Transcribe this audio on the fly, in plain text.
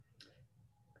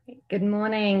Good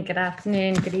morning, good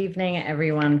afternoon, good evening,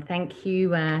 everyone. Thank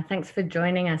you. Thanks for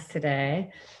joining us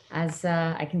today. As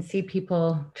I can see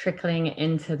people trickling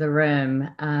into the room,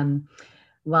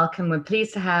 welcome. We're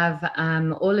pleased to have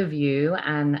all of you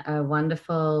and a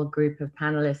wonderful group of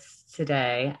panelists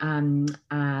today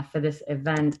for this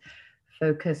event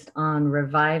focused on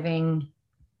reviving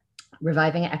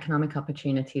economic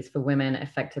opportunities for women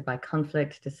affected by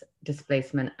conflict,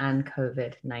 displacement, and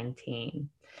COVID-19.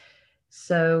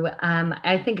 So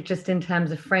I think just in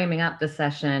terms of framing up the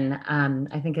session,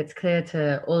 I think it's clear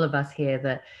to all of us here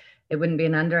that it wouldn't be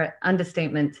an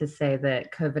understatement to say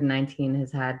that COVID-19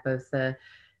 has had both a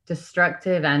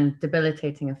destructive and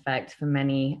debilitating effect for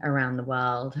many around the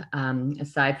world.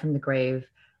 Aside from the grave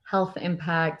health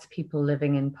impact, people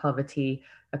living in poverty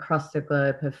across the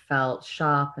globe have felt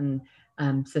sharp and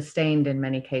sustained, in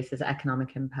many cases,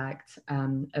 economic impact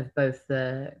of both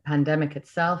the pandemic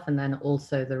itself and then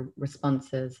also the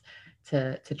responses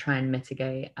to try and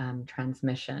mitigate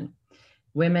transmission.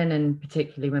 Women, and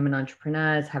particularly women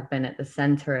entrepreneurs, have been at the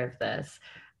center of this,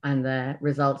 and the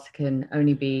results can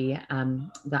only be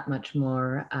that much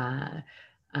more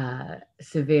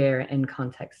severe in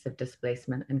context of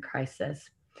displacement and crisis.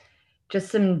 Just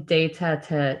some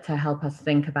data to help us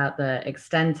think about the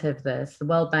extent of this. The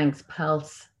World Bank's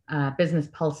Business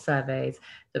Pulse surveys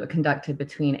that were conducted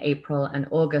between April and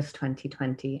August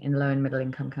 2020 in low and middle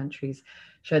income countries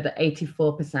showed that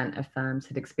 84% of firms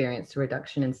had experienced a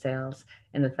reduction in sales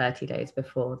in the 30 days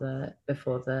before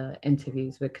the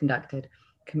interviews were conducted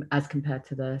as compared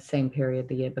to the same period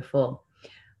the year before.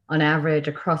 On average,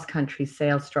 across countries,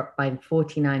 sales dropped by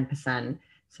 49%.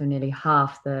 So nearly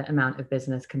half the amount of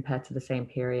business compared to the same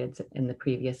periods in the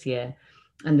previous year.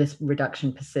 And this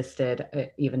reduction persisted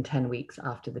even 10 weeks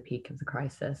after the peak of the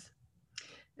crisis.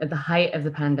 At the height of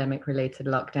the pandemic-related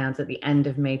lockdowns at the end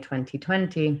of May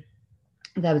 2020,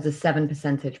 there was a 7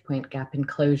 percentage point gap in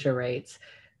closure rates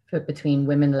between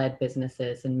women-led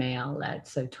businesses and male-led.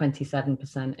 So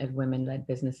 27% of women-led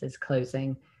businesses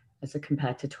closing as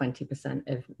compared to 20%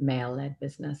 of male-led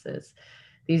businesses.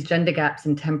 These gender gaps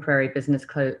in temporary business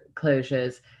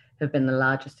closures have been the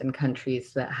largest in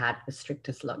countries that had the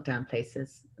strictest lockdown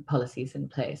policies in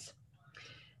place.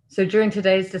 So during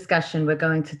today's discussion, we're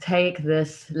going to take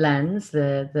this lens,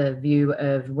 the view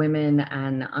of women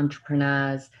and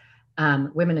entrepreneurs,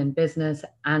 women in business,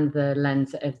 and the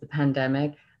lens of the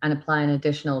pandemic, and apply an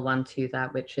additional one to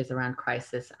that, which is around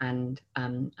crisis and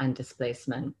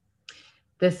displacement.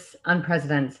 This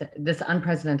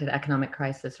unprecedented economic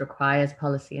crisis requires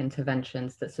policy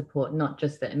interventions that support not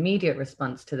just the immediate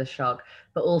response to the shock,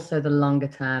 but also the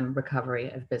longer-term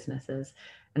recovery of businesses.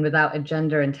 And without a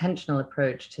gender-intentional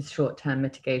approach to short-term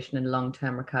mitigation and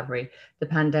long-term recovery, the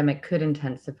pandemic could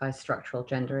intensify structural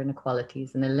gender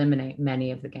inequalities and eliminate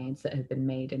many of the gains that have been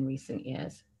made in recent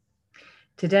years.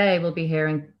 Today, we'll be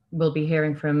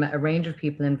hearing from a range of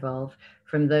people involved,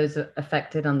 from those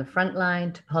affected on the front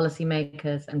line to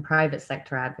policymakers and private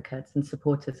sector advocates and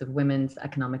supporters of women's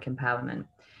economic empowerment.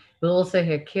 We'll also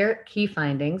hear key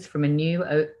findings from a new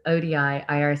ODI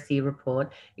IRC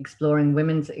report exploring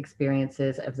women's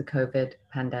experiences of the COVID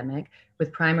pandemic,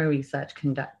 with primary research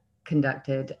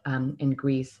conducted in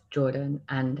Greece, Jordan,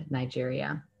 and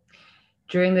Nigeria.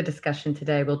 During the discussion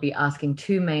today, we'll be asking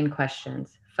two main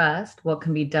questions. First, what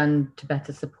can be done to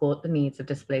better support the needs of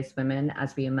displaced women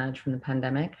as we emerge from the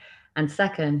pandemic? And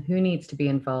second, who needs to be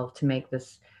involved to make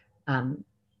this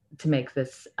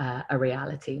a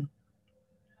reality?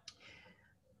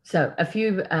 So a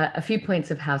few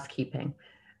points of housekeeping.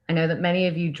 I know that many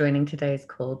of you joining today's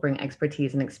call bring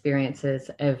expertise and experiences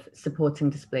of supporting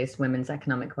displaced women's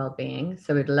economic well-being,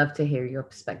 so we'd love to hear your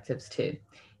perspectives too.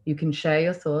 You can share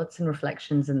your thoughts and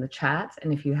reflections in the chat,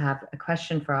 and if you have a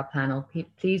question for our panel,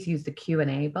 please use the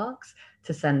Q&A box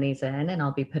to send these in, and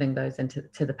I'll be putting those into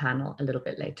the panel a little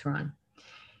bit later on.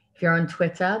 If you're on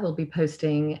Twitter, we'll be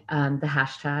posting the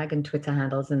hashtag and Twitter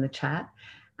handles in the chat.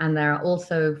 And there are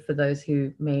also, for those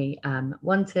who may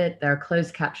want it, there are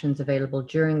closed captions available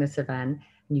during this event,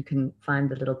 and you can find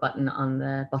the little button on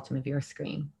the bottom of your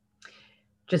screen.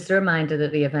 Just a reminder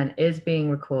that the event is being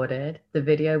recorded. The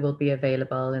video will be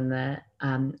available in the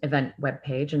event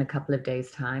webpage in a couple of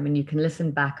days' time, and you can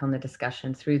listen back on the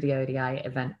discussion through the ODI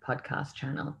event podcast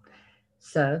channel.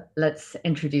 So let's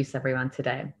introduce everyone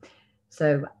today.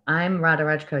 So I'm Radha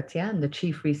Rajkotia. I'm the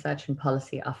Chief Research and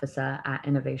Policy Officer at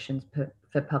Innovations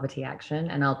for Poverty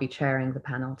Action, and I'll be chairing the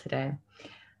panel today.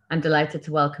 I'm delighted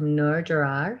to welcome Noor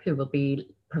Jarar, who will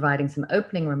be providing some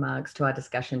opening remarks to our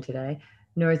discussion today.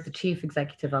 Noor is the Chief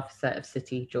Executive Officer of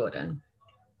Citi Jordan.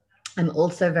 I'm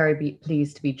also very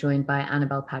pleased to be joined by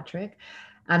Annabelle Patrick.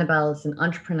 Annabelle's an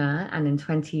entrepreneur and in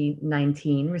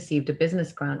 2019 received a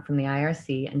business grant from the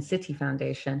IRC and City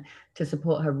Foundation to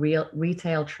support her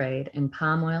retail trade in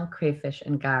palm oil, crayfish,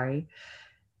 and gari.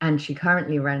 And she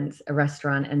currently runs a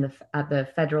restaurant at the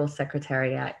Federal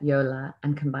Secretariat, Yola,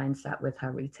 and combines that with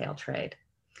her retail trade.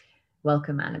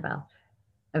 Welcome, Annabelle.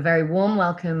 A very warm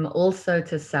welcome also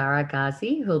to Sarah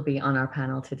Ghazi, who will be on our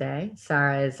panel today.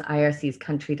 Sarah is IRC's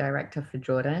Country Director for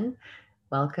Jordan.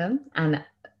 Welcome.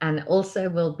 And also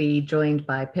we'll be joined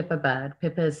by Pippa Bird.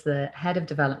 Pippa is the Head of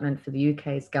Development for the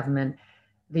UK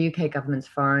government's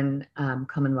Foreign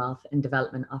Commonwealth and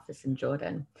Development Office in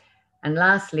Jordan. And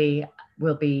lastly,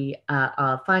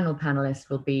 our final panelist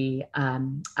will be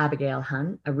Abigail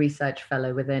Hunt, a research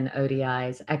fellow within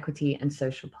ODI's Equity and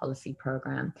Social Policy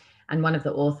Program, and one of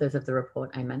the authors of the report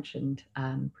I mentioned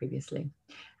previously.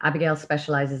 Abigail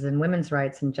specializes in women's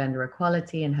rights and gender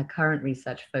equality, and her current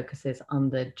research focuses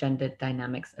on the gendered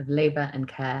dynamics of labor and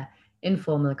care,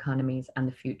 informal economies, and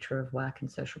the future of work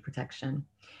and social protection.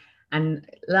 And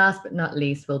last but not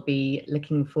least, we'll be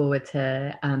looking forward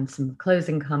to some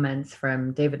closing comments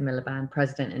from David Miliband,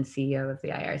 President and CEO of the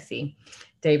IRC.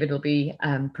 David will be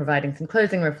providing some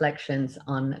closing reflections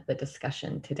on the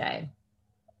discussion today.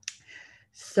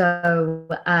 So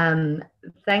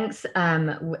thanks.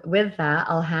 With that,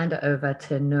 I'll hand it over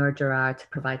to Noor Gerard to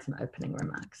provide some opening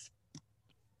remarks.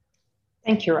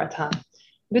 Thank you, Ratha.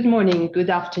 Good morning, good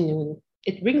afternoon.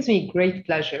 It brings me great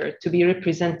pleasure to be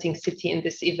representing City in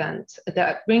this event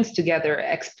that brings together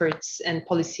experts and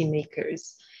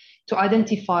policymakers to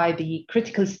identify the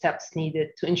critical steps needed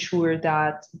to ensure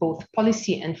that both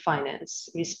policy and finance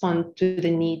respond to the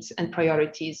needs and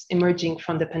priorities emerging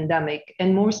from the pandemic,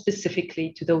 and more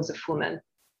specifically to those of women.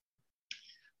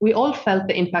 We all felt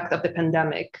the impact of the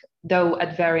pandemic, though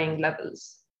at varying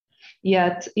levels.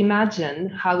 Yet imagine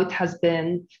how it has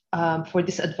been for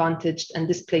disadvantaged and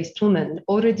displaced women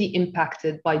already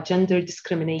impacted by gender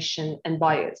discrimination and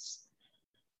bias.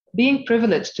 Being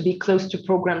privileged to be close to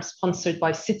programs sponsored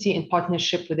by City in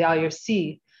partnership with the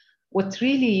IRC, what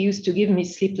really used to give me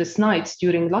sleepless nights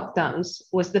during lockdowns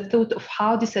was the thought of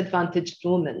how disadvantaged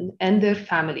women and their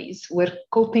families were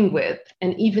coping with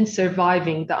and even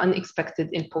surviving the unexpected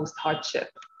imposed hardship.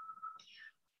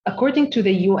 According to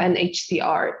the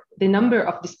UNHCR, the number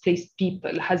of displaced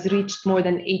people has reached more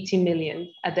than 80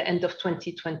 million at the end of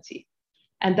 2020,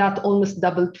 and that almost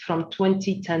doubled from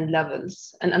 2010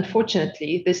 levels. And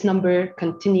unfortunately, this number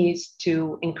continues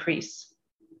to increase.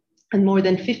 And more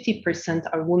than 50%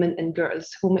 are women and girls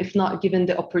whom, if not given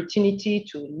the opportunity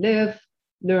to live,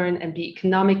 learn, and be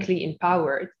economically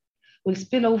empowered, will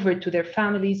spill over to their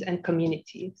families and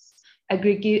communities,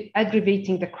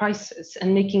 aggravating the crisis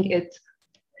and making it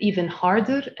even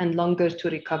harder and longer to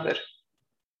recover.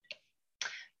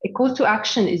 A call to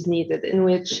action is needed in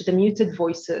which the muted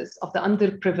voices of the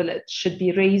underprivileged should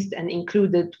be raised and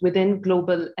included within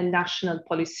global and national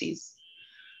policies.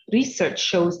 Research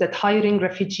shows that hiring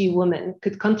refugee women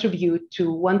could contribute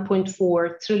to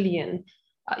 1.4 trillion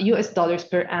US dollars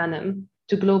per annum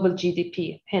to global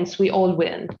GDP, hence we all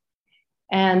win.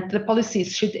 And the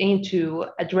policies should aim to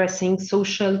addressing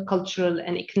social, cultural,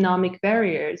 and economic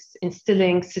barriers,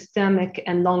 instilling systemic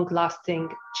and long-lasting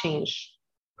change.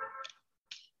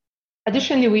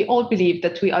 Additionally, we all believe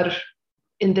that we are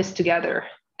in this together,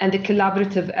 and the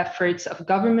collaborative efforts of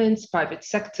governments, private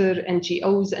sector,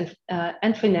 NGOs,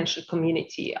 and financial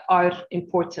community are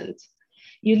important.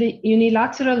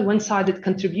 Unilateral one-sided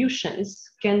contributions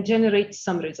can generate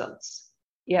some results.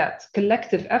 Yet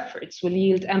collective efforts will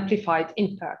yield amplified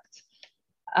impact.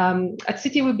 At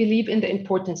City, we believe in the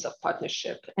importance of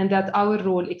partnership and that our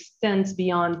role extends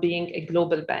beyond being a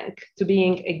global bank to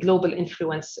being a global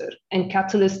influencer and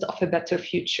catalyst of a better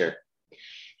future.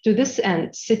 To this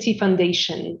end, City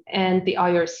Foundation and the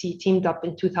IRC teamed up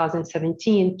in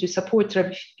 2017 to support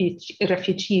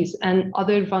refugees and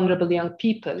other vulnerable young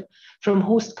people from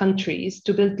host countries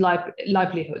to build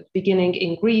livelihood, beginning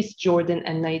in Greece, Jordan,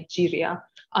 and Nigeria,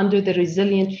 under the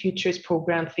Resilient Futures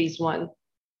Program Phase 1.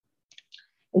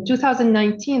 In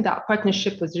 2019, that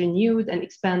partnership was renewed and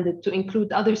expanded to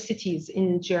include other cities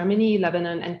in Germany,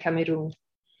 Lebanon, and Cameroon.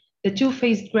 The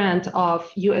two-phased grant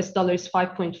of US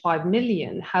 $5.5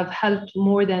 million have helped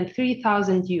more than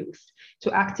 3,000 youth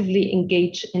to actively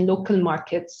engage in local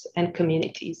markets and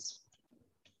communities.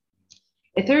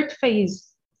 A third phase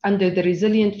under the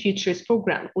Resilient Futures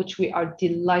Program, which we are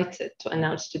delighted to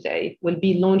announce today, will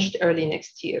be launched early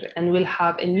next year and will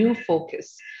have a new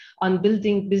focus on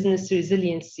building business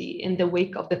resiliency in the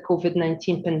wake of the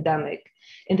COVID-19 pandemic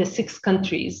in the 6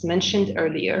 countries mentioned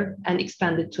earlier and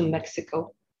expanded to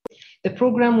Mexico. The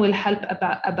program will help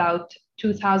about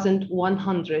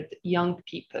 2,100 young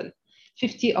people,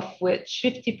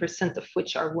 50% of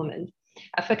which are women,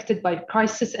 affected by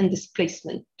crisis and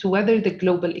displacement, to weather the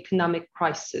global economic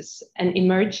crisis and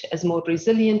emerge as more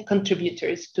resilient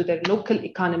contributors to their local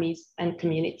economies and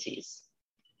communities.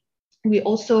 We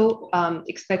also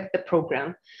expect the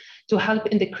program to help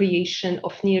in the creation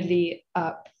of nearly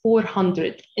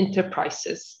 400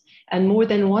 enterprises, and more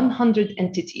than 100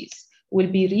 entities will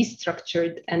be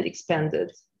restructured and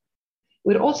expanded.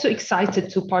 We're also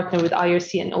excited to partner with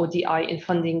IRC and ODI in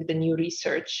funding the new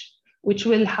research, which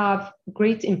will have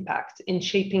great impact in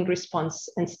shaping response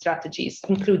and strategies,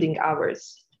 including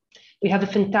ours. We have a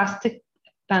fantastic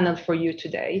panel for you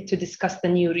today to discuss the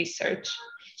new research.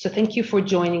 So thank you for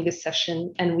joining this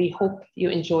session, and we hope you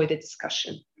enjoy the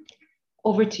discussion.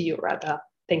 Over to you, Radha.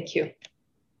 Thank you.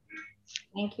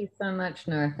 Thank you so much,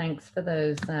 Noor. Thanks for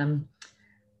those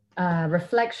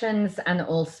reflections, and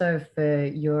also for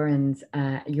your and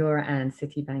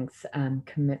Citibank's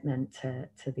commitment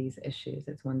to these issues.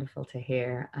 It's wonderful to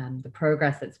hear the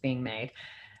progress that's being made.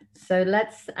 So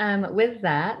let's, with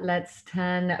that, let's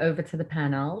turn over to the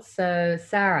panel. So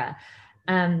Sarah,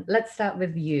 let's start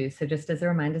with you. So just as a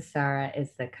reminder, Sarah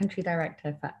is the country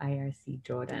director for IRC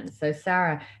Jordan. So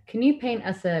Sarah, can you paint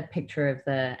us a picture of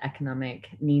the economic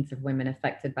needs of women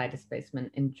affected by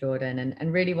displacement in Jordan,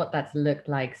 and really what that's looked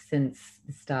like since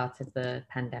the start of the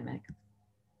pandemic?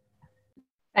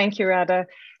 Thank you, Radha.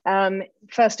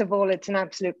 First of all, it's an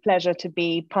absolute pleasure to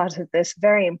be part of this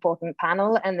very important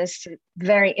panel and this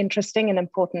very interesting and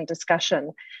important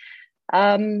discussion.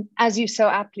 As you so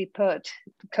aptly put,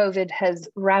 COVID has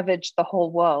ravaged the whole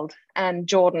world, and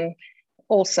Jordan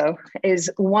also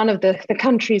is one of the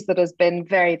countries that has been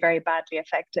very, very badly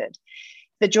affected.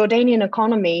 The Jordanian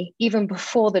economy, even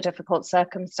before the difficult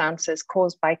circumstances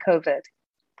caused by COVID,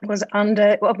 was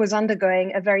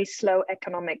undergoing a very slow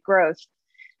economic growth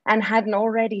and had an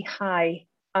already high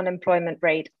unemployment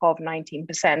rate of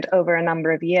 19% over a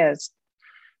number of years.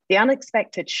 The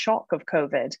unexpected shock of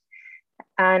COVID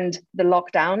and the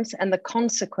lockdowns and the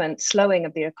consequent slowing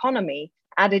of the economy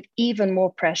added even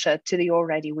more pressure to the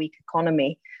already weak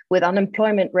economy, with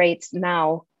unemployment rates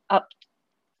now up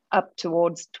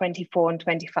towards 24 and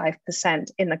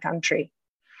 25% in the country.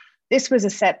 This was a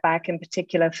setback in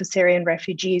particular for Syrian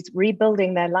refugees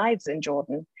rebuilding their lives in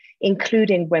Jordan,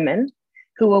 including women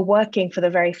who were working for the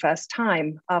very first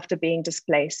time after being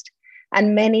displaced,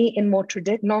 and many in more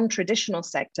non-traditional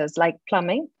sectors like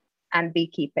plumbing and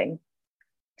beekeeping.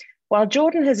 While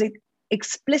Jordan has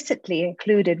explicitly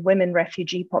included women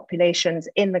refugee populations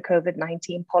in the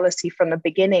COVID-19 policy from the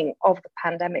beginning of the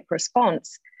pandemic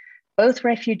response, both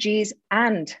refugees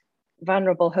and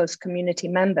vulnerable host community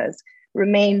members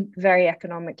remain very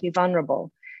economically vulnerable,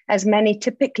 as many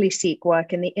typically seek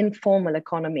work in the informal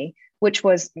economy, which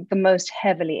was the most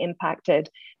heavily impacted,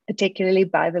 particularly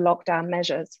by the lockdown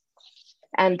measures.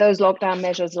 And those lockdown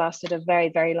measures lasted a very,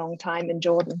 very long time in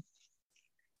Jordan.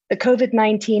 The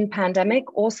COVID-19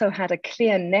 pandemic also had a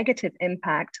clear negative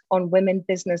impact on women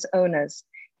business owners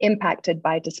impacted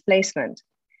by displacement,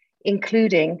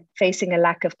 including facing a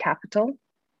lack of capital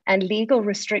and legal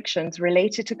restrictions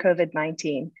related to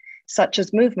COVID-19, such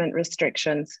as movement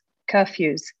restrictions,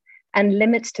 curfews, and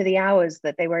limits to the hours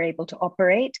that they were able to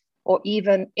operate, or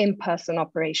even in-person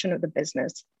operation of the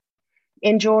business.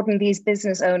 In Jordan, these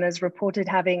business owners reported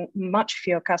having much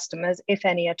fewer customers, if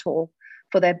any at all,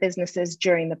 for their businesses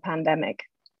during the pandemic.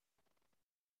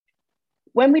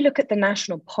 When we look at the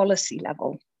national policy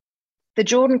level, the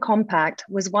Jordan Compact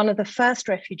was one of the first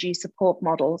refugee support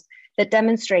models that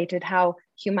demonstrated how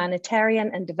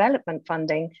humanitarian and development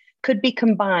funding could be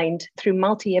combined through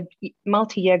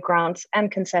multi-year grants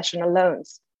and concessional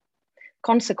loans.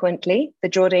 Consequently, the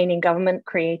Jordanian government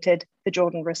created the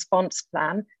Jordan Response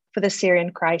Plan for the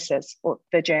Syrian crisis, or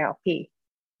the JRP.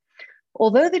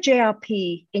 Although the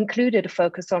JRP included a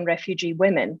focus on refugee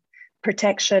women,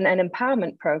 protection and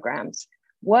empowerment programs,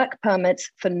 work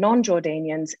permits for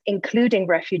non-Jordanians, including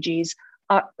refugees,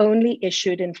 are only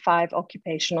issued in 5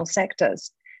 occupational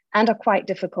sectors and are quite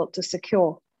difficult to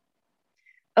secure.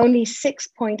 Only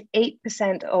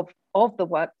 6.8% of the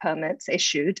work permits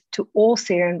issued to all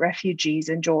Syrian refugees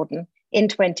in Jordan in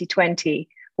 2020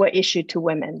 were issued to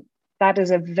women. That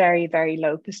is a very, very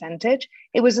low percentage.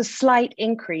 It was a slight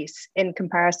increase in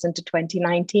comparison to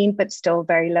 2019, but still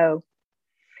very low.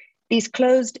 These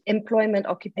closed employment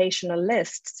occupational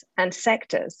lists and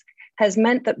sectors has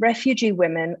meant that refugee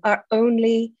women are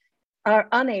unable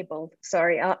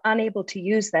to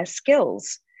use their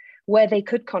skills where they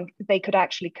could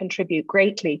actually contribute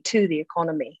greatly to the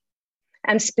economy.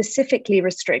 and specifically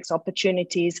restricts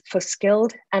opportunities for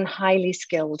skilled and highly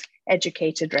skilled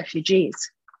educated refugees.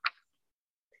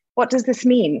 What does this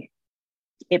mean?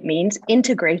 It means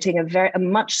integrating a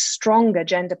much stronger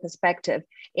gender perspective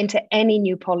into any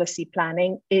new policy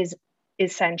planning is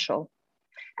essential.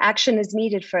 Action is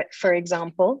needed, for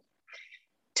example,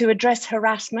 to address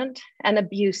harassment and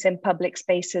abuse in public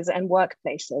spaces and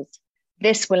workplaces.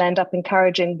 This will end up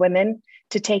encouraging women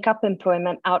to take up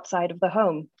employment outside of the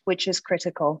home, which is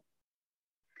critical.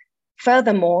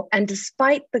 Furthermore, and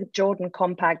despite the Jordan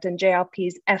Compact and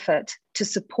JRP's effort to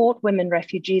support women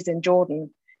refugees in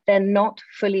Jordan, they're not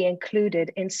fully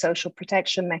included in social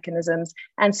protection mechanisms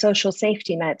and social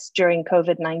safety nets during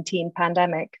COVID-19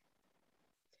 pandemic.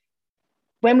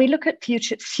 When we look at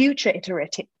future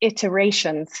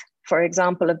iterations, for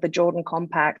example, of the Jordan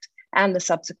Compact and the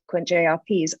subsequent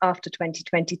JRPs after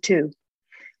 2022,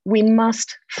 we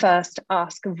must first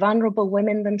ask vulnerable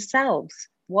women themselves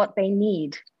what they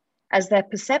need, as their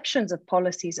perceptions of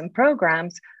policies and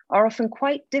programs are often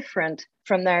quite different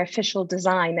from their official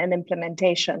design and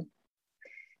implementation.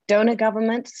 Donor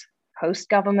governments, host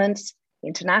governments,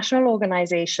 international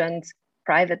organizations,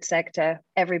 private sector,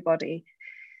 everybody,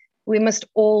 we must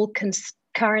all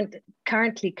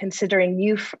currently considering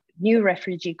new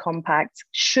refugee compacts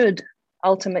should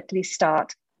ultimately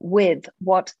start with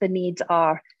what the needs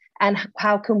are and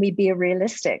how can we be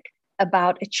realistic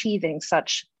about achieving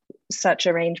such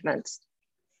arrangements.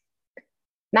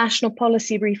 National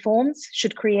policy reforms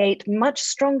should create much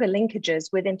stronger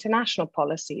linkages with international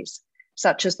policies,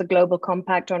 such as the Global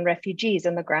Compact on Refugees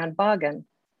and the Grand Bargain.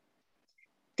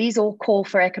 These all call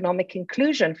for economic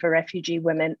inclusion for refugee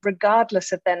women,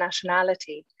 regardless of their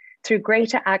nationality, through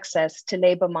greater access to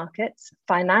labor markets,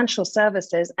 financial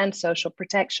services, and social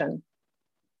protection.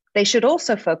 They should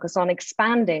also focus on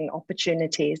expanding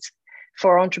opportunities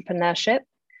for entrepreneurship,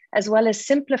 as well as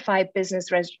simplify business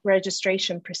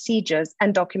registration procedures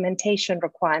and documentation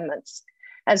requirements,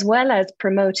 as well as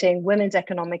promoting women's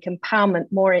economic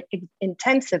empowerment more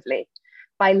intensively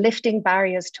by lifting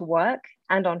barriers to work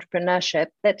and entrepreneurship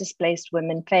that displaced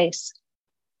women face.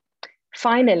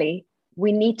 Finally,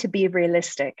 we need to be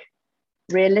realistic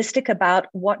about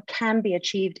what can be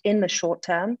achieved in the short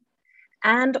term,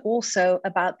 and also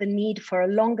about the need for a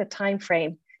longer time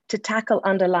frame to tackle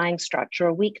underlying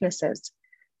structural weaknesses.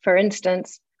 For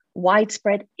instance,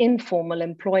 widespread informal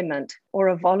employment or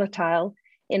a volatile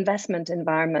investment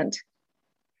environment,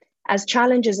 as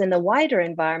challenges in the wider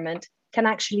environment can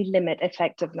actually limit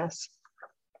effectiveness.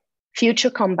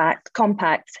 Future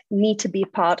compacts need to be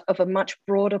part of a much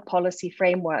broader policy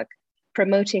framework,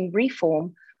 promoting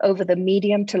reform over the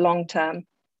medium to long term,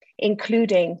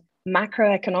 including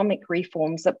macroeconomic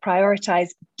reforms that prioritize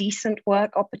decent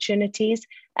work opportunities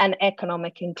and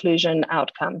economic inclusion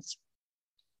outcomes.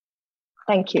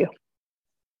 Thank you.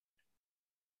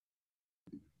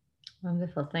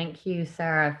 Wonderful. Thank you,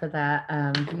 Sarah, for that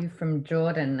view from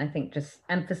Jordan. I think just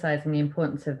emphasizing the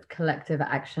importance of collective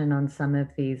action on some of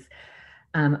these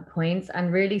points,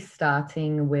 and really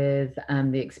starting with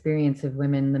the experience of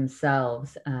women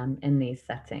themselves in these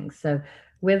settings. So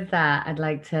with that, I'd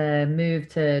like to move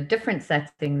to a different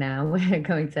setting now. We're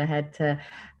going to head to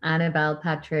Annabelle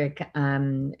Patrick,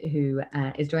 who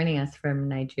is joining us from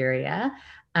Nigeria.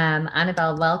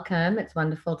 Annabelle, welcome. It's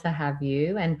wonderful to have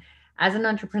you. And as an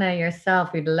entrepreneur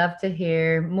yourself, we'd love to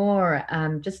hear more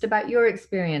just about your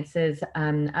experiences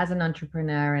as an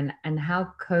entrepreneur and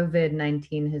how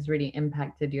COVID-19 has really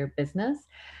impacted your business.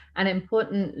 And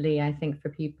importantly, I think for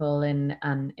people in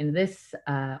this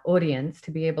audience to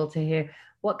be able to hear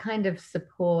what kind of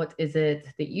support is it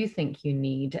that you think you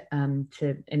need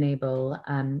to enable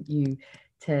you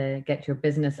to get your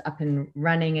business up and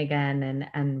running again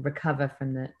and recover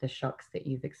from the shocks that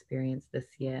you've experienced this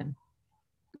year.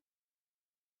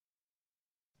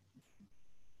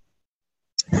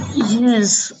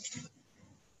 Yes.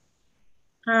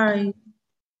 Hi.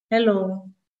 Hello.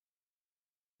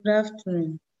 Good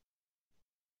afternoon.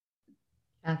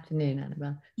 Afternoon,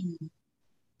 Annabelle.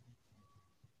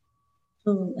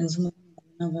 So, as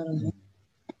coronavirus.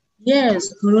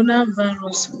 Yes,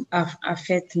 coronavirus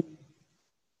affect me.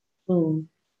 So,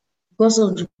 because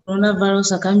of the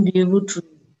coronavirus, I can't be able to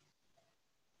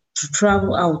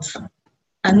travel out.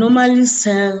 I normally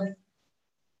sell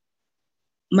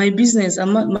my business.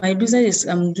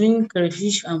 I'm doing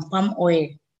crayfish and palm oil.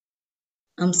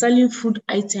 I'm selling food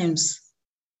items.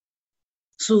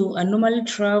 So I normally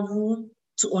travel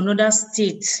to another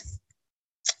state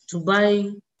to buy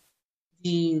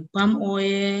the palm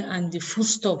oil and the food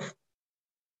stuff.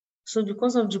 So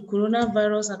because of the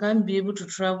coronavirus, I can't be able to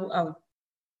travel out.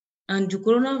 And the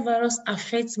coronavirus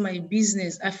affects my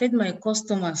business, affect my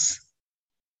customers.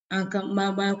 And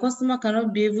my customer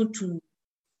cannot be able to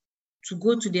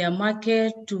go to their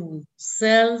market to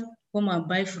sell, come and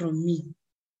buy from me.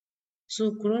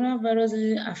 So coronavirus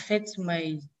really affects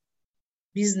my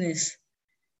business.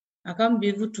 I can't be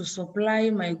able to supply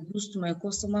my goods to my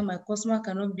customer. My customer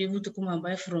cannot be able to come and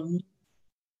buy from me.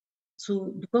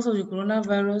 So because of the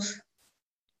coronavirus,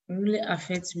 it really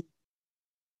affects me.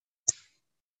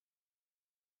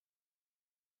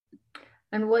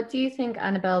 And what do you think,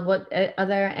 Annabelle, what are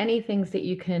there any things that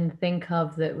you can think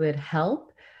of that would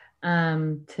help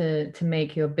to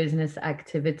make your business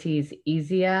activities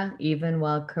easier, even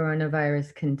while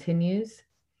coronavirus continues?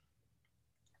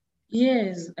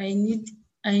 Yes, I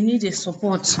need a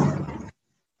support,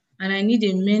 and I need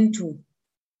a mentor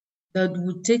that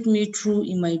will take me through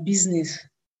in my business,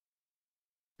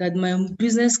 that my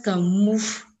business can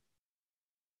move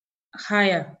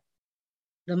higher,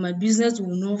 that my business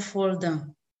will not fall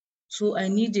down. So I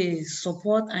need a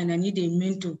support and I need a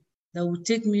mentor that will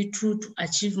take me through to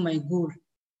achieve my goal,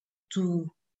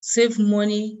 to save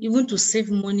money, even to save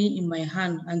money in my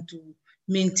hand and to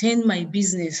maintain my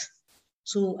business.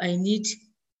 So I need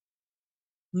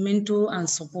mentor and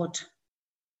support.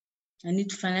 I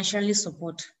need financially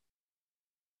support.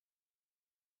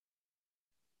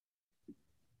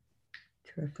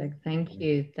 Terrific. Thank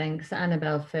you. Thanks,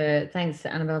 Annabelle,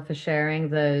 for sharing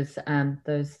those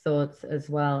thoughts as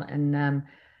well. And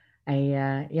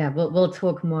we'll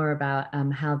talk more about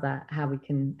how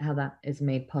that is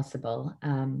made possible.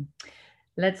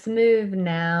 Let's move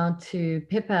now to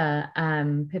Pippa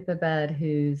Bird,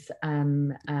 who's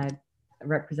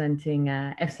representing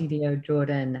FCDO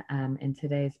Jordan in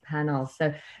today's panel.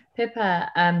 So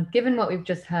Pippa, given what we've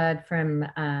just heard from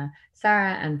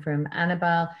Sarah and from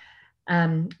Annabelle,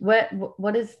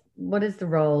 what is the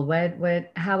role?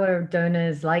 How are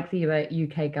donors like the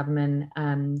UK government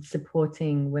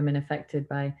supporting women affected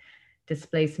by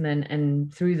displacement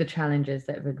and through the challenges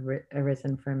that have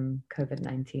arisen from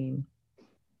COVID-19?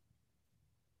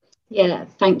 Yeah,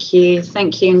 thank you,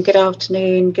 and good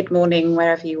afternoon, good morning,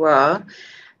 wherever you are.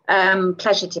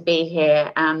 Pleasure to be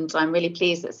here, and I'm really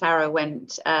pleased that Sarah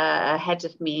went ahead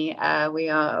of me. We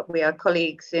are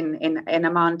colleagues in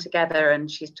Amman together, and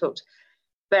she's talked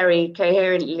very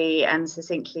coherently and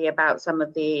succinctly about some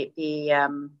of the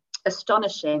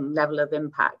astonishing level of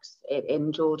impacts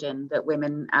in Jordan that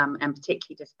women and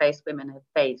particularly displaced women have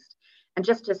faced. And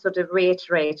just to sort of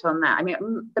reiterate on that, I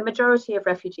mean, the majority of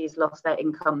refugees lost their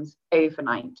incomes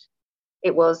overnight.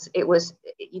 It was,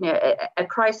 you know, a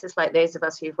crisis like those of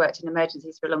us who've worked in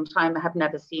emergencies for a long time have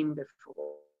never seen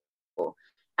before.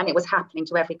 And it was happening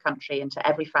to every country and to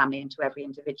every family and to every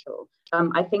individual.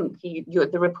 I think the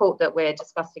report that we're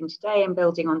discussing today and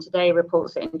building on today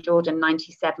reports that in Jordan,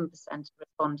 97% of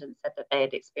respondents said that they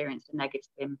had experienced a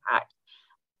negative impact.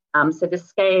 So the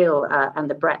scale and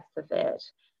the breadth of it.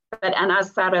 And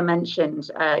as Sarah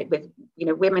mentioned, with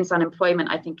women's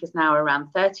unemployment, I think is now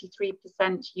around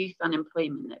 33%, youth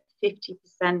unemployment at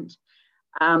 50%,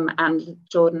 and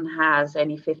Jordan has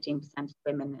only 15% of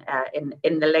women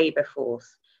in the labour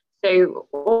force. So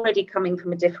already coming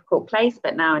from a difficult place,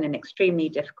 but now in an extremely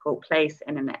difficult place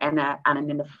and in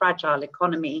a fragile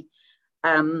economy.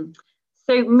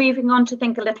 So moving on to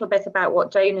think a little bit about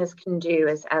what donors can do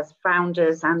as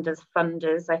founders and as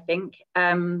funders, I think.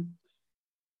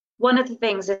 One of the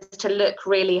things is to look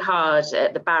really hard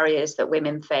at the barriers that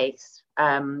women face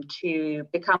to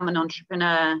become an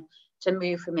entrepreneur, to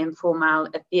move from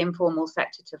the informal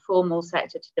sector to formal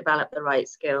sector, to develop the right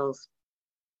skills.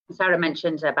 Sarah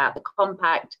mentioned about the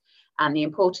compact and the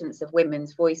importance of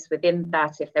women's voice within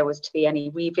that, if there was to be any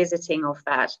revisiting of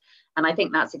that. And I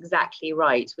think that's exactly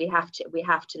right. We have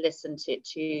to listen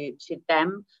to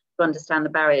them to understand the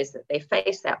barriers that they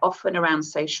face. They're often around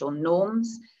social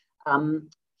norms.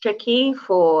 Tricky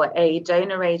for a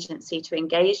donor agency to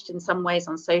engage in some ways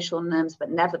on social norms,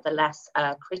 but nevertheless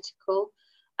critical.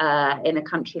 In a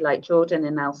country like Jordan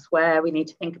and elsewhere, we need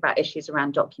to think about issues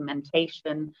around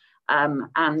documentation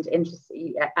and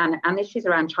issues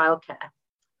around childcare.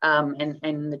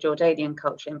 In the Jordanian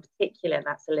culture in particular,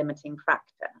 that's a limiting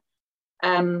factor.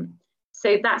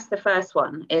 So that's the first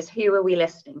one, is who are we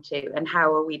listening to and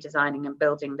how are we designing and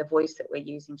building the voice that we're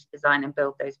using to design and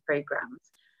build those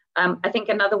programs. I think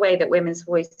another way that women's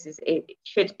voices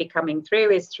should be coming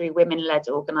through is through women-led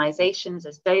organisations.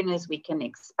 As donors, we can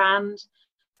expand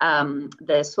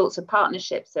the sorts of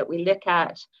partnerships that we look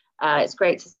at. It's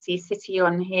great to see City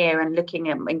on here and looking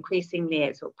at increasingly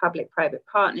at sort of public-private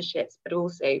partnerships, but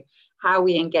also how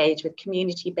we engage with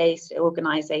community-based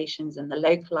organisations and the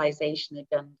localisation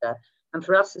agenda And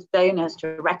for us as donors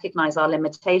to recognize our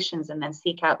limitations and then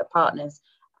seek out the partners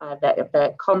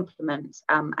that complement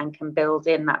and can build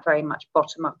in that very much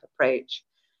bottom-up approach.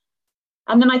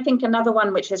 And then I think another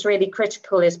one which is really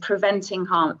critical is preventing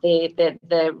harm,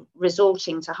 the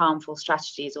resorting to harmful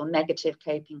strategies or negative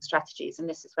coping strategies. And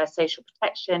this is where social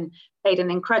protection played an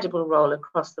incredible role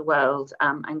across the world,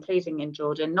 including in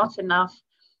Jordan. Not enough,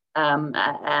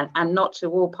 and not to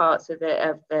all parts of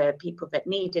the people that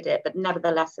needed it, but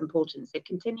nevertheless important. So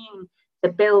continuing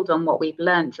to build on what we've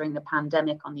learned during the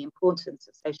pandemic on the importance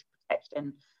of social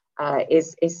protection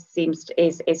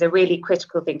is a really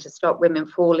critical thing to stop women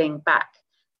falling back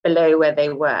below where they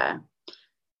were.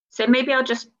 So maybe I'll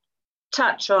just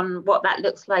touch on what that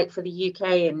looks like for the UK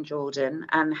and Jordan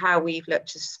and how we've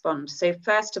looked to respond. So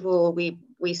first of all, we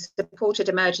supported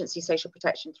emergency social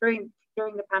protection during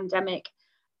the pandemic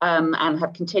and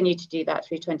have continued to do that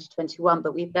through 2021,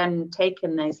 but we've then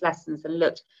taken those lessons and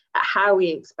looked at how we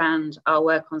expand our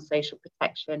work on social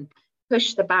protection,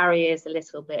 push the barriers a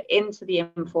little bit into the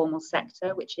informal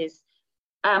sector, which is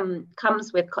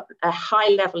comes with a high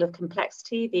level of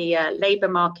complexity. The labour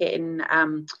market in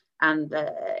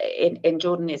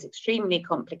Jordan is extremely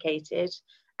complicated,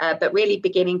 but really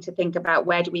beginning to think about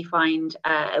where do we find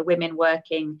women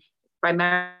working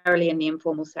primarily in the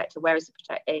informal sector, where is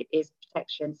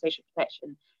social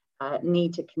protection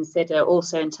need to consider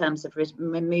also in terms of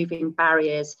removing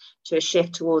barriers to a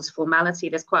shift towards formality.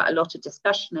 There's quite a lot of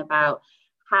discussion about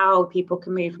how people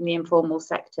can move from the informal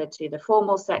sector to the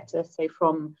formal sector, so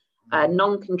from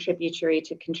non-contributory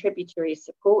to contributory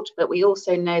support. But we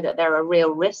also know that there are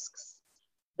real risks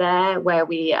there where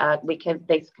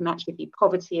they can actually be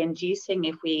poverty-inducing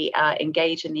if we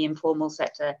engage in the informal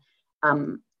sector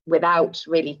without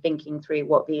really thinking through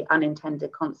what the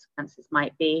unintended consequences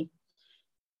might be.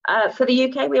 For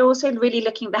the UK, we're also really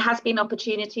looking, there has been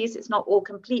opportunities, it's not all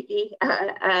completely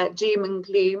doom and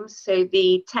gloom. So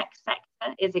the tech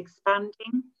sector is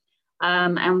expanding,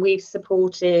 and we've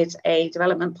supported a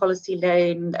development policy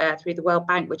loan through the World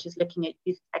Bank, which is looking at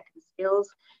youth tech and skills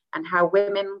and how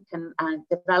women can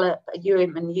develop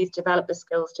the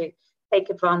skills to take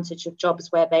advantage of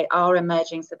jobs where they are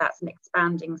emerging. So that's an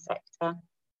expanding sector.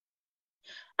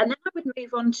 And then I would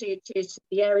move on to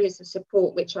the areas of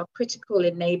support which are critical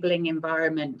enabling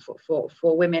environment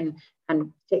for women,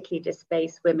 and particularly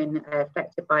displaced women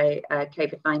affected by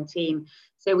COVID-19.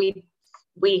 So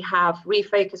we have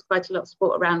refocused quite a lot of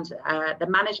support around the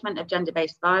management of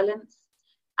gender-based violence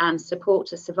and support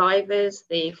to survivors.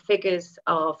 The figures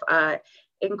of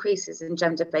increases in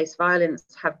gender-based violence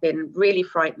have been really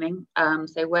frightening.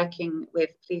 So working with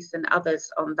police and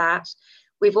others on that.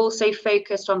 We've also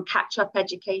focused on catch-up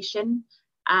education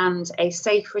and a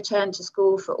safe return to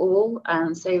school for all.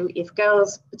 So if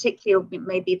girls particularly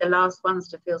may be the last ones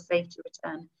to feel safe to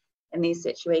return in these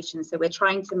situations. So we're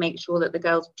trying to make sure that the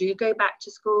girls do go back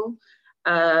to school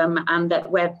and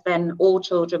that where then all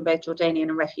children, both Jordanian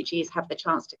and refugees, have the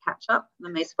chance to catch up. The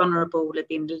most vulnerable will have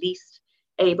been the least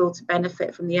able to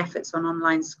benefit from the efforts on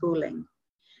online schooling.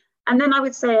 And then I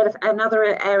would say another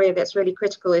area that's really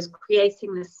critical is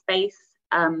creating the space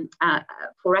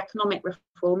for economic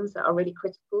reforms that are really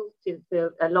critical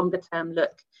to a longer term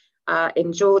look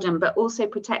in Jordan, but also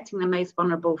protecting the most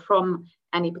vulnerable from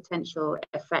any potential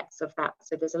effects of that.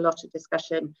 So there's a lot of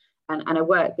discussion and a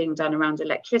work being done around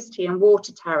electricity and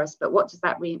water tariffs, but what does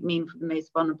that mean for the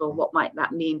most vulnerable? What might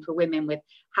that mean for women with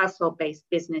household-based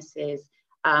businesses?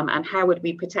 And how would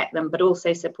we protect them, but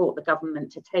also support the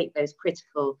government to take those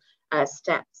critical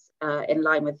steps in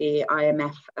line with the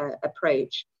IMF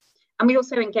approach? And we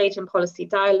also engage in policy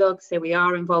dialogue. So we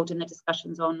are involved in the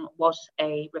discussions on what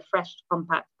a refreshed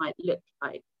compact might look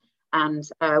like and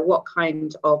what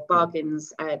kind of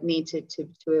bargains need to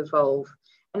evolve.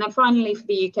 And then finally for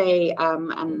the UK,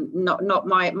 and not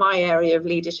my area of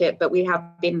leadership, but we have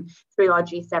been through our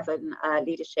G7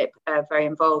 leadership very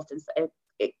involved in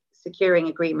securing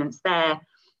agreements there.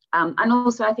 And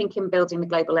also I think in building the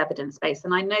global evidence base.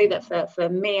 And I know that for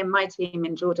me and my team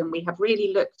in Jordan, we have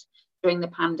really looked during the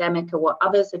pandemic at what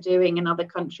others are doing in other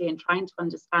countries and trying to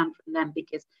understand from them,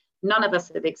 because none of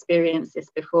us have experienced this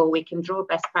before. We can draw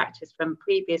best practice from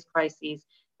previous crises,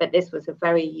 but this was a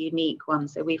very unique one.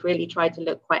 So we've really tried to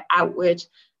look quite outward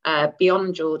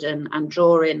beyond Jordan and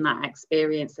draw in that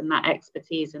experience and that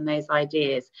expertise and those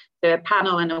ideas. So a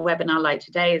panel and a webinar like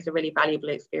today is a really valuable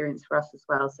experience for us as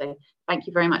well. So thank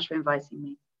you very much for inviting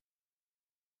me.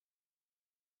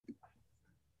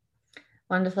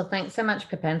 Wonderful. Thanks so much,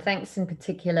 Pippa. And thanks in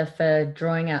particular for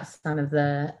drawing out some of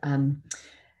the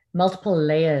multiple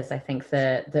layers, I think,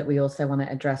 that we also want to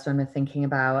address when we're thinking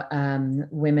about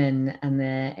women and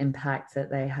the impact that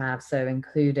they have. So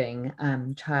including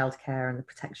childcare and the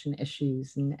protection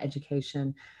issues and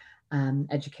education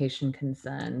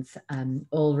concerns,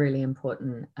 all really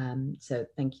important. So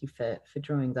thank you for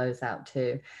drawing those out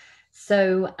too.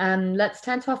 So let's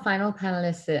turn to our final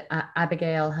panelist,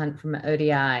 Abigail Hunt from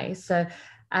ODI. So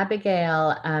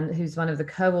Abigail, who's one of the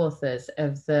co-authors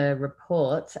of the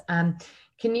report,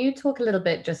 can you talk a little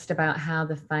bit just about how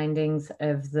the findings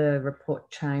of the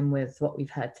report chime with what we've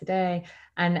heard today?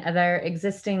 And are there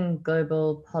existing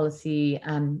global policy,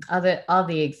 are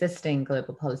the existing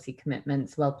global policy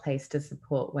commitments well placed to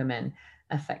support women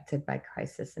affected by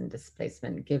crisis and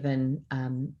displacement, given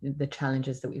the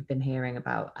challenges that we've been hearing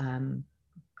about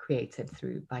created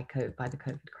by the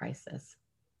COVID crisis?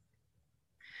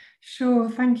 Sure,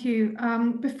 thank you.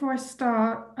 Before I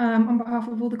start, on behalf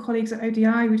of all the colleagues at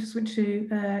ODI, we just want to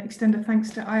extend a thanks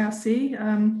to IRC,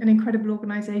 an incredible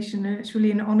organisation, and it's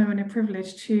really an honour and a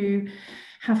privilege to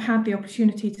have had the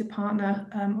opportunity to partner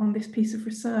on this piece of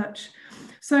research.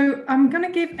 So I'm going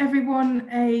to give everyone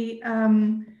a,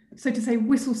 so to say,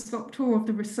 whistle-stop tour of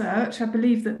the research. I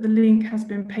believe that the link has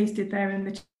been pasted there in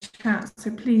the chat, so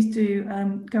please do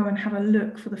go and have a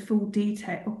look for the full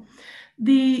detail.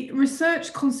 The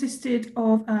research consisted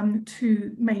of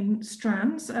two main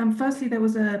strands. Firstly, there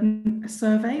was a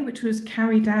survey which was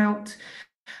carried out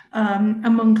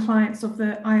among clients of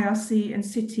the IRC and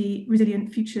City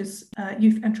Resilient Futures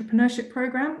Youth Entrepreneurship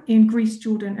Programme in Greece,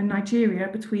 Jordan and Nigeria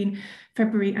between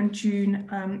February and June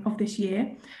of this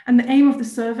year. And the aim of the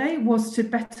survey was to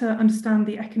better understand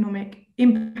the economic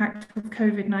impact of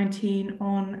COVID-19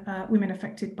 on women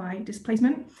affected by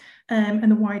displacement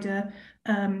and the wider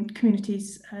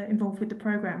communities involved with the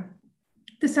programme.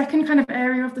 The second kind of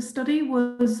area of the study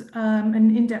was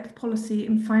an in-depth policy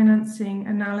and financing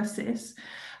analysis.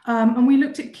 And we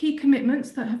looked at key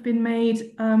commitments that have been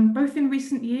made both in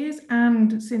recent years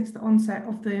and since the onset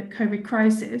of the COVID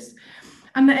crisis.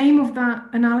 And the aim of that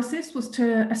analysis was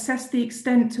to assess the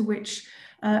extent to which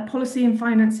policy and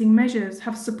financing measures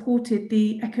have supported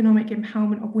the economic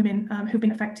empowerment of women who've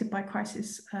been affected by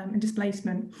crisis and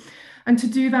displacement. And to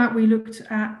do that, we looked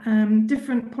at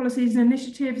different policies and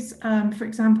initiatives. For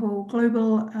example,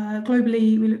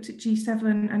 globally, we looked at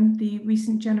G7 and the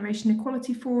recent Generation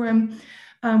Equality Forum.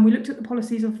 We looked at the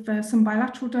policies of some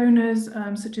bilateral donors,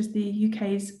 such as the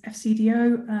UK's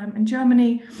FCDO and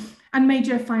Germany, and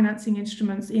major financing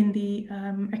instruments in the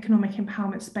economic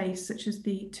empowerment space, such as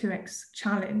the 2X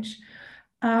Challenge.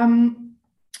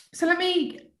 So let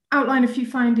me outline a few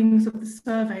findings of the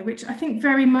survey, which I think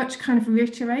very much kind of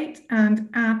reiterate and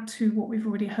add to what we've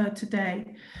already heard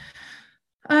today.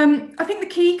 I think the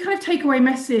key kind of takeaway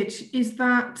message is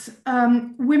that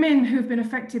women who have been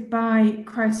affected by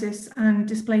crisis and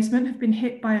displacement have been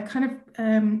hit by a kind of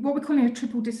what we're calling a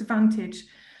triple disadvantage.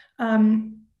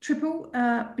 Triple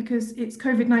because it's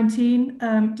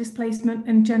COVID-19, displacement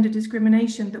and gender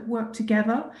discrimination that work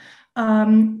together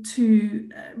to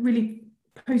really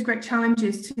pose great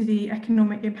challenges to the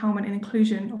economic empowerment and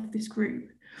inclusion of this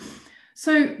group.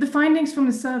 So the findings from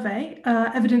the survey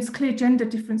evidence clear gender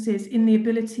differences in the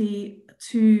ability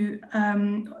to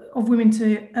of women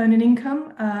to earn an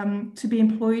income, to be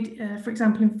employed, for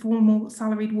example, in formal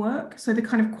salaried work, so the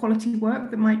kind of quality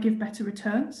work that might give better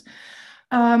returns,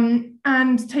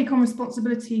 and take on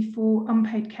responsibility for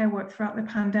unpaid care work throughout the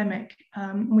pandemic.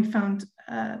 We found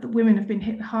that women have been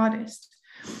hit the hardest.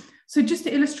 So just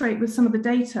to illustrate with some of the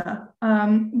data,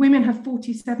 women have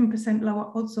 47%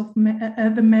 lower odds of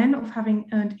than men of having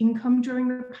earned income during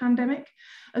the pandemic,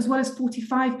 as well as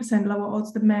 45% lower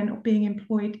odds than men of being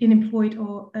employed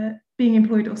or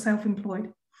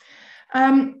self-employed.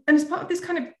 And as part of this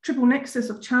kind of triple nexus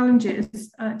of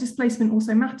challenges, displacement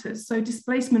also matters. So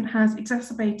displacement has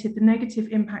exacerbated the negative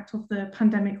impact of the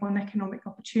pandemic on economic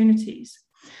opportunities.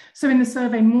 So in the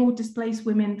survey, more displaced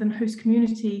women than host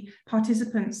community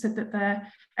participants said that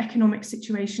their economic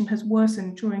situation has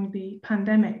worsened during the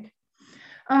pandemic.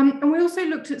 And we also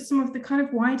looked at some of the kind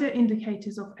of wider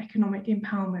indicators of economic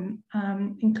empowerment,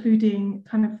 including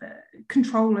kind of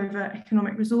control over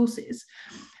economic resources.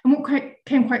 And what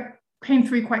came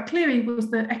through quite clearly was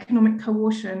that economic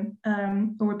coercion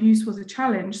or abuse was a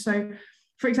challenge. So,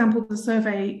 for example, the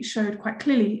survey showed quite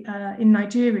clearly in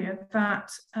Nigeria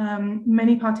that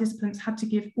many participants had to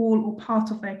give all or part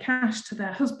of their cash to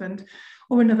their husband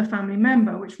or another family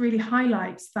member, which really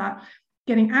highlights that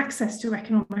getting access to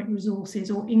economic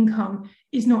resources or income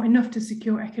is not enough to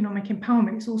secure economic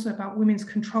empowerment. It's also about women's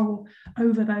control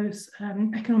over those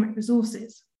economic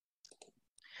resources.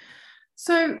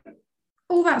 So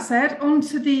all that said, on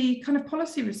to the kind of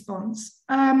policy response.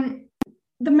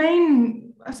 The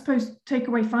main, I suppose,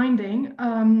 takeaway finding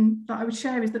that I would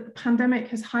share is that the pandemic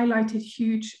has highlighted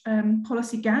huge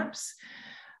policy gaps.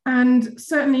 And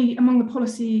certainly among the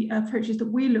policy approaches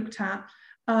that we looked at,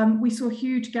 we saw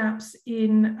huge gaps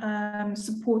in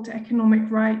support to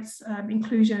economic rights,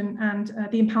 inclusion, and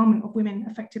the empowerment of women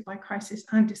affected by crisis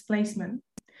and displacement.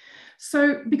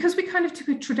 So because we kind of took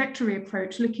a trajectory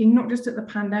approach, looking not just at the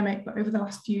pandemic, but over the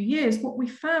last few years, what we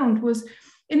found was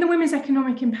in the women's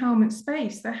economic empowerment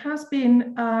space, there has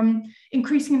been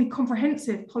increasingly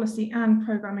comprehensive policy and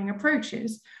programming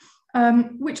approaches,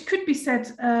 which could be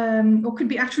said or could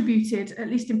be attributed, at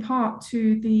least in part,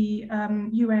 to the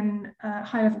UN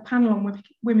high-level panel on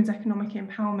women's economic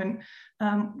empowerment,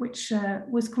 which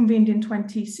was convened in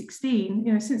 2016.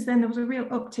 You know, since then there was a real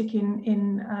uptick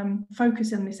in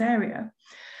focus in this area.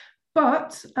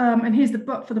 But, and here's the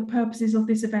but for the purposes of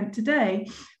this event today,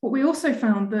 what we also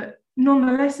found that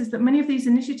nonetheless is that many of these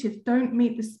initiatives don't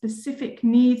meet the specific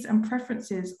needs and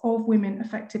preferences of women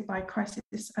affected by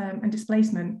crisis and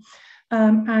displacement.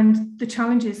 And the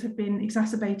challenges have been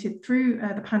exacerbated through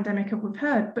the pandemic, as we've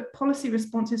heard, but policy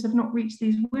responses have not reached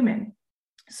these women.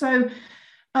 So,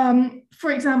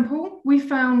 for example, we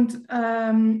found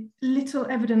little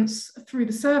evidence through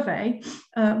the survey,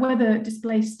 whether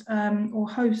displaced or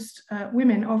host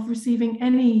women, of receiving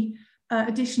any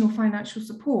additional financial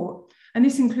support. And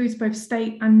this includes both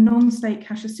state and non-state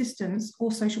cash assistance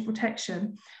or social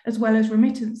protection, as well as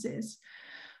remittances.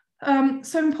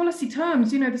 So in policy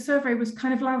terms, you know, the survey was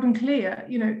kind of loud and clear.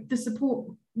 You know, the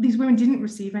support, these women didn't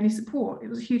receive any support. It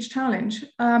was a huge challenge.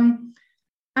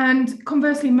 And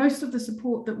conversely, most of the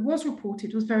support that was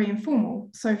reported was very informal.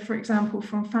 So, for example,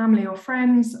 from family or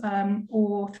friends,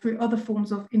 or through other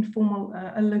forms of informal,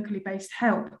 locally based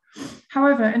help.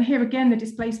 However, and here again, the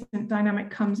displacement dynamic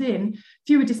comes in,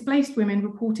 fewer displaced women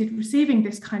reported receiving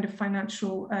this kind of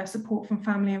financial support from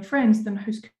family and friends than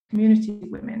host community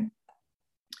women.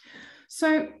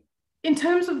 So, in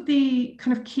terms of the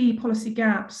kind of key policy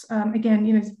gaps, again,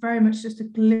 you know, it's very much just a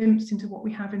glimpse into what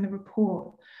we have in the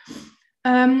report.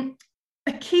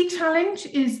 A key challenge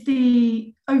is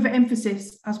the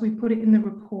overemphasis, as we put it in the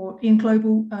report, in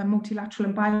global multilateral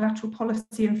and bilateral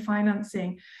policy and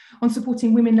financing on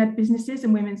supporting women-led businesses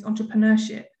and women's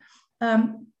entrepreneurship,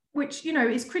 which, you know,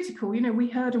 is critical. You know, we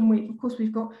heard, and of course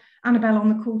we've got Annabelle on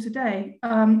the call today,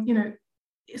 you know,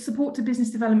 support to business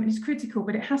development is critical,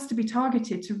 but it has to be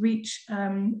targeted to reach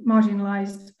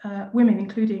marginalized women,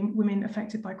 including women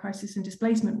affected by crisis and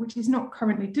displacement, which is not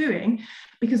currently doing,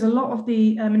 because a lot of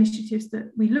the initiatives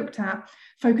that we looked at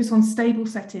focus on stable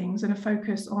settings and a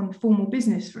focus on formal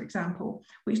business, for example,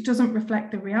 which doesn't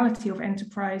reflect the reality of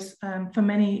enterprise for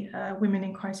many women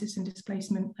in crisis and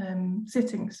displacement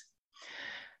settings.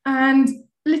 And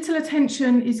little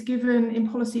attention is given in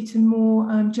policy to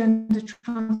more gender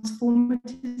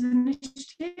transformative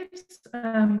initiatives,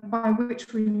 by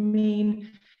which we mean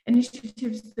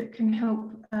initiatives that can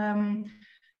help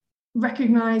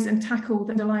recognise and tackle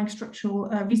the underlying structural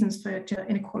reasons for gender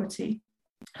inequality.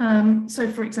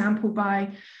 So, for example, by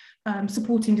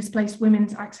supporting displaced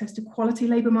women's access to quality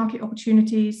labour market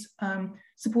opportunities,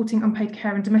 supporting unpaid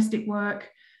care and domestic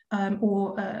work,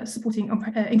 or supporting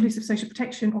inclusive social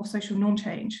protection or social norm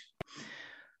change.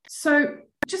 So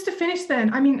just to finish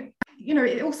then, I mean, you know,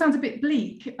 it all sounds a bit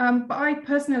bleak, but I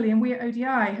personally, and we at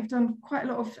ODI, have done quite a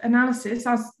lot of analysis,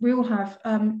 as we all have,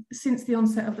 since the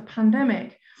onset of the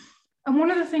pandemic. And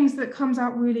one of the things that comes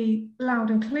out really loud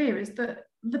and clear is that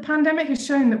the pandemic has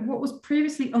shown that what was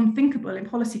previously unthinkable in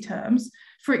policy terms,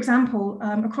 for example,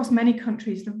 across many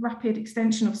countries, the rapid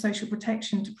extension of social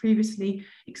protection to previously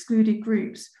excluded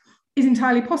groups, is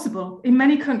entirely possible. In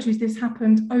many countries, this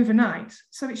happened overnight.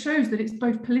 So it shows that it's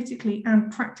both politically and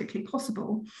practically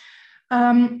possible.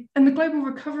 And the global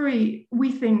recovery,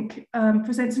 we think,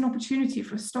 presents an opportunity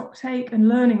for a stock take and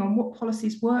learning on what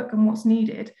policies work and what's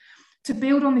needed to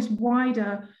build on this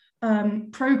wider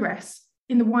progress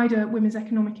in the wider women's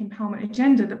economic empowerment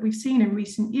agenda that we've seen in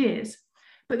recent years.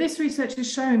 But this research has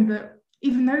shown that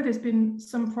even though there's been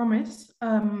some promise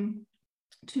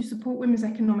to support women's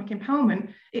economic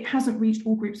empowerment, it hasn't reached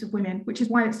all groups of women, which is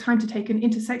why it's time to take an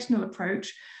intersectional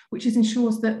approach, which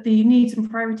ensures that the needs and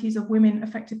priorities of women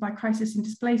affected by crisis and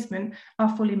displacement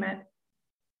are fully met.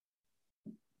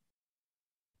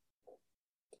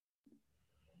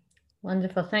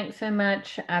 Wonderful. Thanks so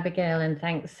much, Abigail, and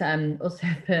thanks also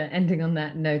for ending on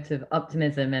that note of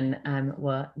optimism and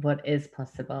what is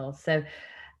possible. So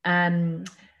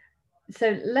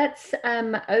So let's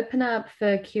open up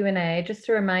for Q&A. Just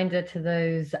a reminder to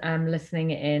those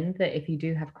listening in that if you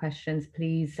do have questions,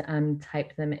 please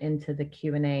type them into the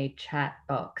Q&A chat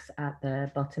box at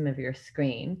the bottom of your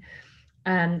screen.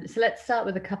 So let's start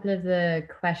with a couple of the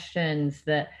questions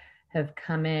that have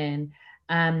come in.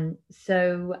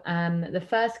 The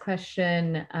first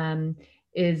question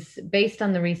is based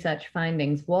on the research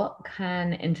findings. What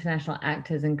can international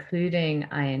actors, including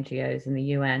INGOs and the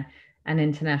UN and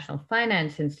international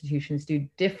finance institutions, do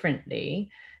differently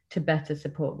to better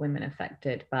support women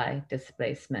affected by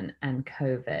displacement and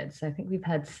COVID? So I think we've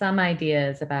had some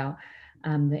ideas about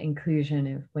the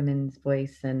inclusion of women's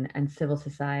voice and civil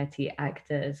society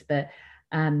actors, but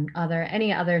are there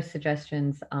any other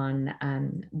suggestions on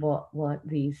what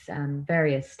these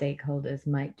various stakeholders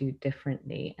might do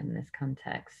differently in this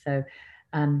context? So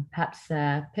perhaps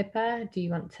Pippa, do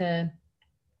you want to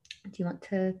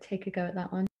take a go at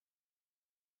that one?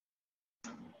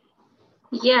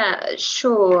 Yeah,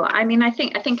 sure. I mean, I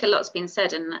think a lot's been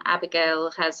said, and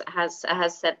Abigail has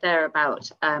said there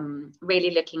about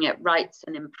really looking at rights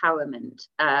and empowerment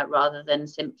rather than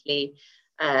simply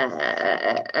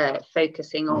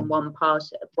focusing on one part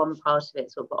of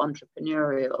it, sort of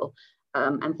entrepreneurial,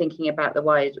 and thinking about the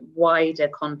wider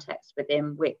context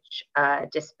within which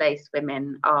displaced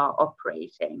women are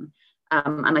operating.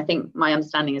 And I think my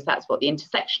understanding is that's what the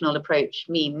intersectional approach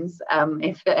means.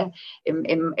 If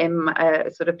in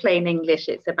sort of plain English,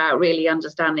 it's about really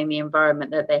understanding the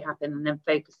environment that they happen and then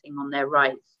focusing on their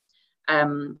rights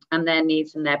and their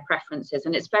needs and their preferences.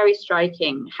 And it's very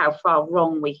striking how far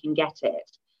wrong we can get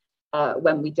it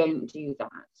when we don't do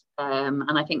that.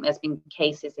 And I think there's been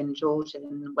cases in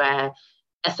Jordan where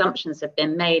assumptions have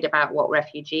been made about what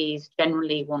refugees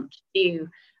generally want to do.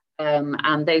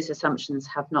 And those assumptions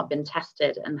have not been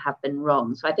tested and have been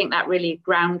wrong. So I think that really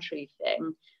ground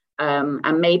truthing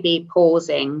and maybe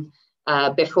pausing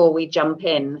before we jump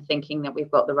in thinking that we've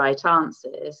got the right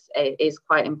answers is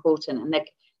quite important. And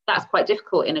that's quite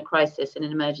difficult in a crisis, in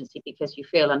an emergency, because you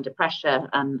feel under pressure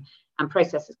and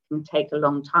processes can take a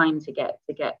long time to get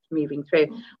moving through.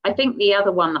 I think the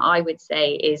other one that I would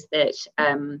say is that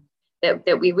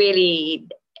that we really,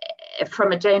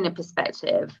 from a donor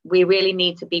perspective, we really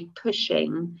need to be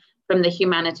pushing from the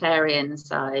humanitarian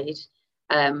side,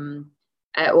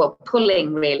 or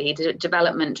pulling really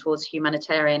development towards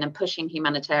humanitarian and pushing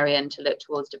humanitarian to look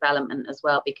towards development as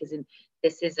well, because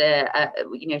this is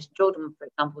Jordan, for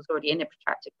example, is already in a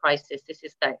protracted crisis. This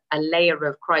is a layer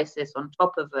of crisis on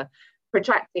top of a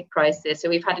protracted crisis. So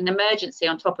we've had an emergency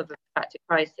on top of a protracted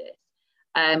crisis.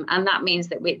 And that means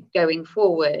that we're going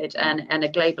forward and a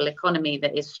global economy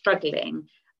that is struggling,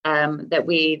 that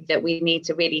we need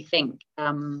to really think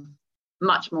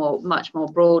much more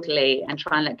broadly and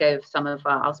try and let go of some of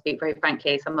our, I'll speak very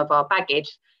frankly, some of our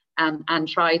baggage, and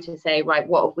try to say, right,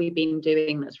 what have we been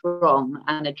doing that's wrong,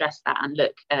 and address that and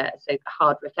look. So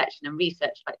hard reflection and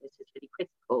research like this is really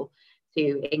critical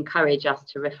to encourage us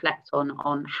to reflect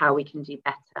on how we can do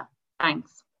better.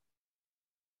 Thanks.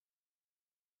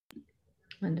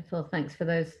 Wonderful, thanks for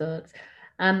those thoughts.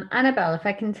 Annabelle, if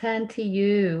I can turn to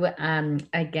you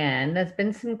again, there's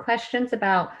been some questions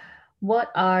about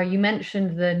you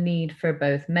mentioned the need for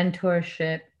both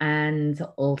mentorship and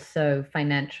also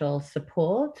financial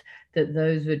support, that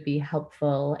those would be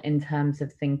helpful in terms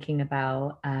of thinking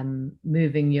about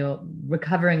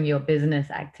recovering your business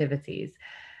activities.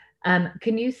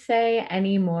 Can you say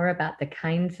any more about the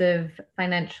kinds of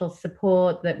financial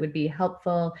support that would be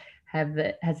helpful? Has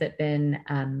it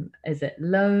been, is it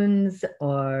loans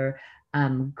or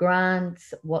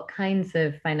grants? What kinds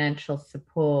of financial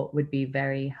support would be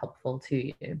very helpful to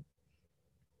you?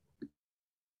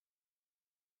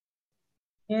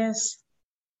 Yes,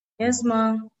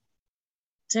 ma'am.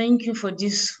 Thank you for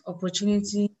this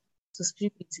opportunity to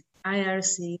speak with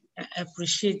IRC. I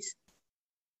appreciate.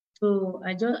 So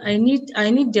I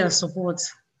need their support.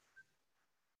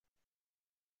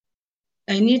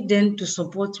 I need them to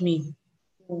support me.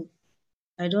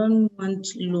 I don't want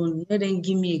loan. Let them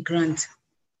give me a grant.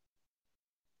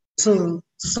 So to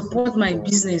support my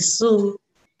business. So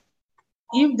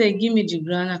if they give me the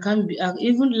grant, I can't be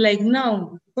even like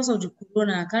now because of the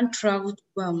corona. I can't travel to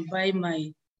go and buy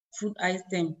my food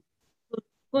item.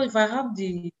 So if I have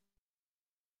the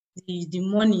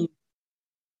money,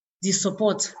 the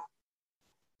support,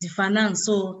 the finance,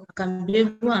 so I can be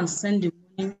able and send the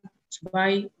money to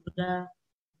buy other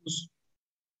goods.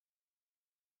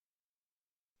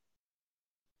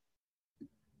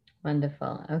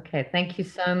 Wonderful. Okay, thank you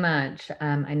so much.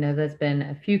 I know there's been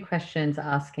a few questions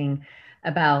asking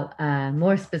about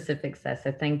more specifics there,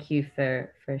 so thank you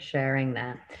for sharing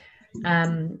that.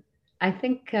 I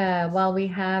think while we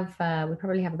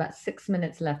probably have about 6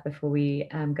 minutes left before we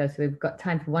go, so we've got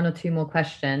time for one or two more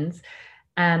questions.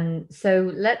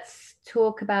 So let's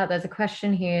talk about, there's a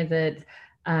question here that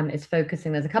is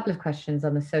focusing, there's a couple of questions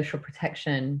on the social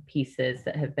protection pieces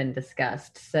that have been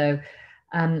discussed. So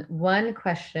one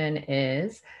question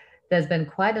is, there's been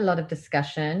quite a lot of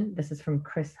discussion, this is from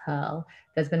Chris Hurl,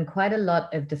 there's been quite a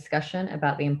lot of discussion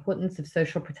about the importance of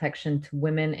social protection to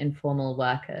women informal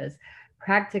workers.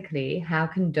 Practically, how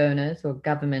can donors or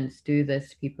governments do this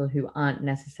to people who aren't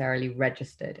necessarily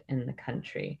registered in the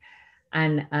country?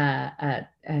 And an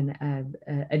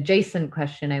adjacent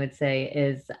question, I would say,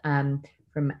 is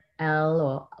from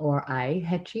L or I,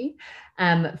 Hechi,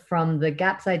 from the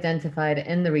gaps identified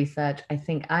in the research, I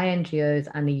think INGOs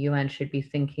and the UN should be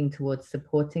thinking towards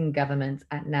supporting governments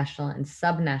at national and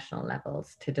subnational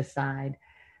levels to decide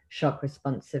shock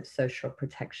responsive social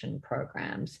protection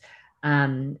programs.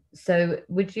 So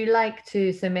would you like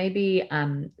to, so maybe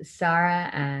Sarah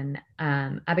and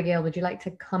Abigail, would you like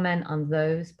to comment on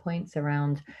those points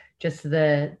around just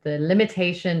the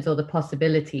limitations or the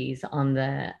possibilities on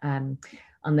the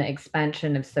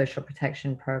expansion of social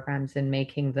protection programs and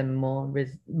making them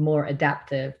more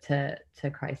adaptive to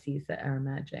crises that are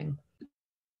emerging?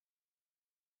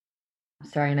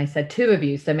 Sorry, and I said two of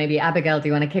you, so maybe Abigail, do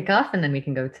you want to kick off and then we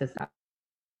can go to Sarah?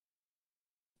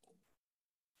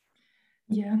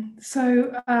 Yeah,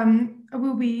 so I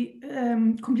will be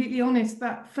completely honest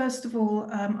that first of all,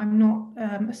 I'm not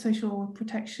a social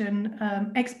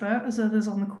protection expert, as others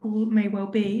on the call may well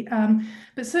be,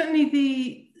 but certainly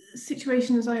the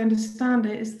situation as I understand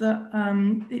it is that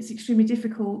it's extremely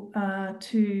difficult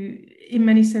in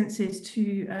many senses,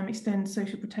 to extend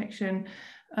social protection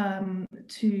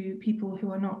to people who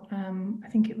are not, I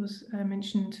think it was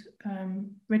mentioned,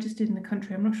 registered in the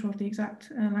country. I'm not sure of the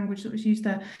exact language that was used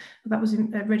there, but that was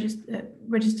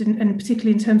registered, and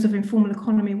particularly in terms of informal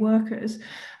economy workers.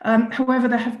 However,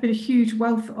 there have been a huge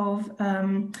wealth of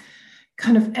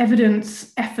kind of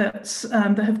evidence efforts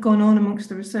that have gone on amongst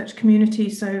the research community.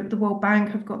 So the World Bank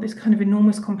have got this kind of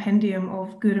enormous compendium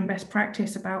of good and best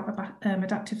practice about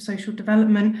adaptive social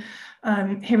development.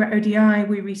 Here at ODI,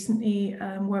 we recently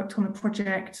worked on a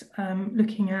project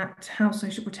looking at how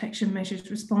social protection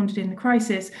measures responded in the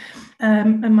crisis.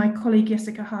 And my colleague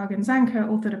Jessica Hagen-Zanker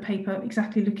authored a paper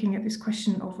exactly looking at this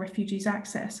question of refugees'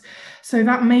 access. So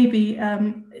that may be,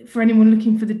 for anyone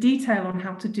looking for the detail on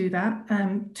how to do that,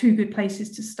 two good places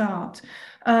to start.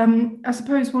 I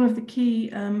suppose one of the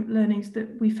key learnings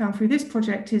that we found through this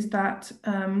project is that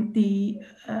the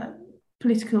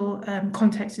political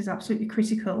context is absolutely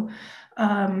critical.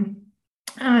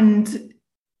 And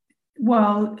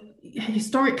while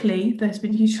historically there's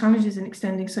been huge challenges in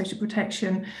extending social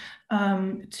protection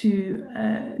to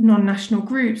non-national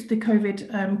groups, the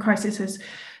COVID crisis has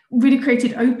really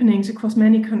created openings across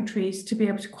many countries to be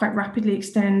able to quite rapidly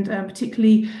extend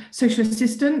particularly social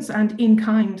assistance and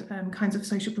in-kind kinds of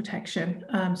social protection,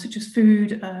 such as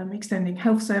food, extending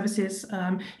health services,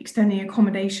 extending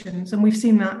accommodations. And we've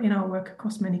seen that in our work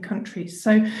across many countries.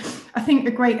 So I think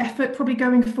the great effort probably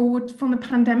going forward from the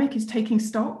pandemic is taking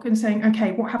stock and saying,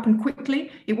 okay, what happened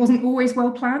quickly? It wasn't always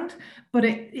well planned, but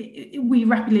we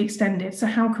rapidly extended. So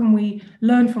how can we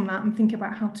learn from that and think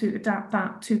about how to adapt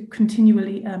that to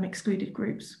continually excluded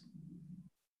groups?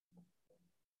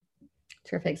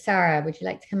 Terrific. Sarah, would you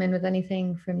like to come in with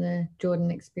anything from the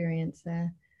Jordan experience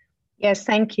there? Yes,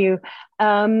 thank you.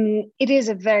 It is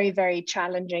a very, very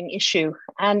challenging issue,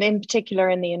 and in particular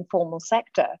in the informal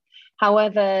sector.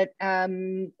 However,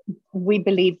 we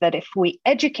believe that if we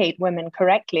educate women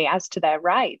correctly as to their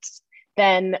rights,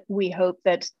 then we hope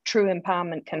that true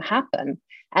empowerment can happen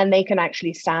and they can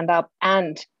actually stand up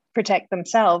and protect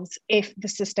themselves if the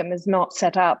system is not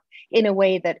set up in a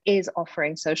way that is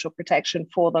offering social protection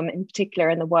for them, in particular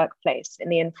in the workplace, in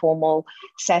the informal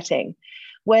setting.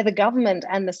 Where the government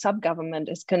and the sub-government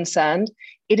is concerned,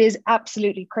 it is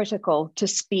absolutely critical to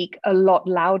speak a lot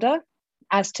louder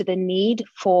as to the need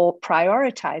for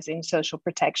prioritizing social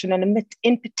protection, and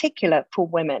in particular for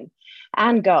women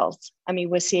and girls. I mean,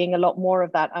 we're seeing a lot more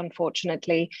of that,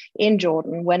 unfortunately, in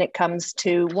Jordan when it comes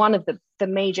to one of the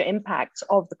major impacts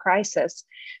of the crisis,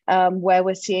 where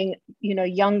we're seeing,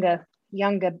 younger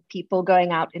people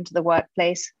going out into the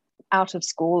workplace, out of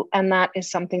school, and that is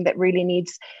something that really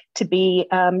needs to be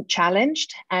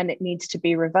challenged, and it needs to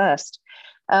be reversed.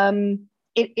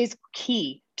 It is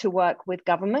key to work with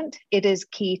government. It is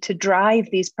key to drive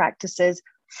these practices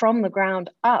from the ground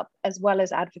up, as well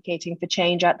as advocating for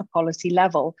change at the policy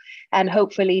level, and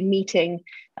hopefully meeting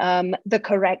the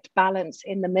correct balance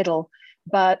in the middle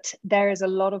but there is a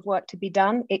lot of work to be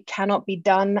done. It cannot be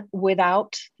done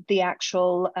without the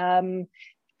actual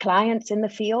clients in the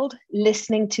field,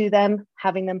 listening to them,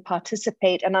 having them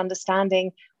participate, and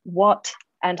understanding what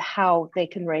and how they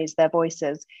can raise their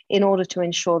voices in order to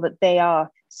ensure that they are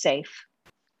safe.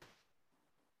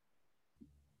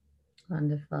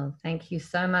 Wonderful. Thank you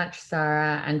so much,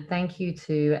 Sarah. And thank you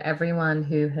to everyone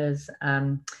who has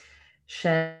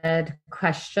shared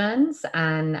questions,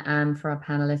 and for our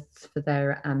panelists for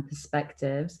their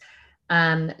perspectives.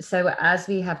 So as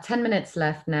we have 10 minutes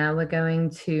left now, we're going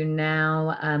to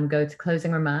now go to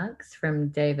closing remarks from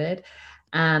David.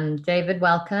 David,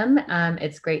 welcome.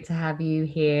 It's great to have you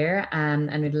here,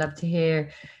 and we'd love to hear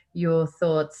your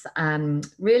thoughts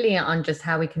really on just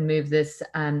how we can move this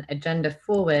agenda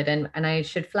forward. And I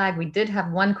should flag, we did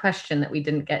have one question that we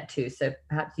didn't get to, so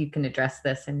perhaps you can address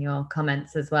this in your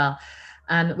comments as well,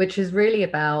 which is really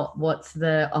about what's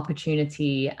the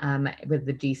opportunity with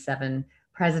the G7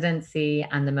 presidency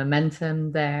and the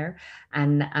momentum there,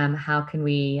 and how can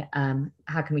we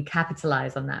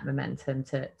capitalize on that momentum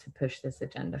to push this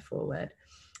agenda forward.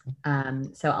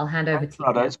 So I'll hand over to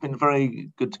you. It's been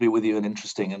very good to be with you and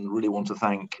interesting, and really want to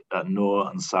thank Noor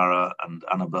and Sarah and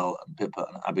Annabelle and Pippa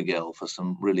and Abigail for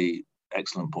some really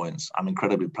excellent points. I'm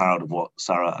incredibly proud of what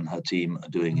Sarah and her team are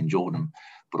doing in Jordan,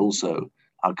 but also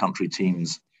our country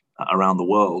teams around the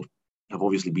world have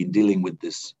obviously been dealing with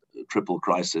this triple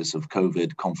crisis of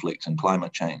COVID, conflict, and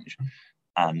climate change.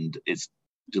 And it's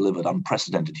delivered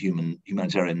unprecedented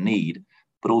humanitarian need,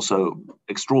 but also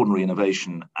extraordinary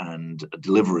innovation and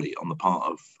delivery on the part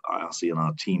of IRC and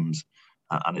our teams.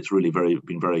 And it's really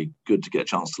been very good to get a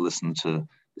chance to listen to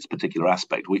this particular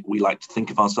aspect. We like to think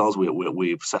of ourselves,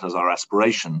 we've set as our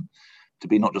aspiration to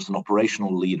be not just an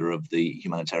operational leader of the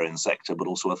humanitarian sector, but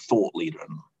also a thought leader.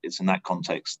 And it's in that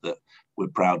context that we're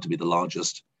proud to be the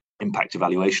largest impact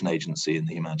evaluation agency in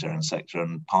the humanitarian sector,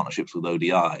 and partnerships with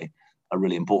ODI are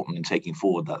really important in taking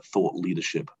forward that thought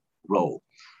leadership role.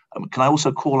 Can I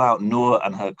also call out Noor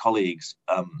and her colleagues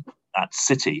at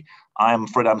Citi? I'm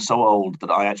afraid I'm so old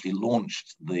that I actually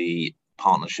launched the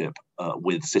partnership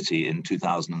with Citi in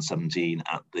 2017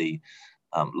 at the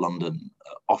London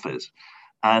office.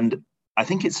 And I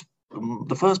think it's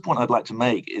the first point I'd like to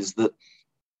make is that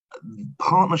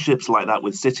partnerships like that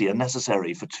with Citi are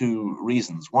necessary for two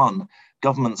reasons. One,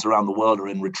 governments around the world are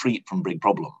in retreat from big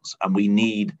problems, and we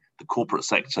need the corporate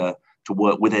sector to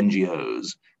work with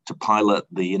NGOs to pilot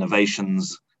the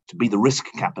innovations, to be the risk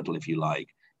capital, if you like,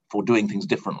 for doing things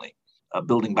differently.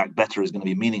 Building back better is going to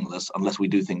be meaningless unless we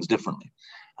do things differently.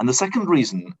 And the second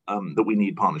reason that we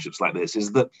need partnerships like this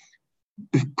is that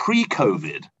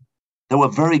pre-COVID, there were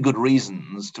very good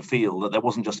reasons to feel that there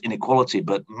wasn't just inequality,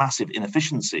 but massive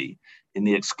inefficiency in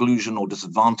the exclusion or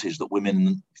disadvantage that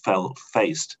women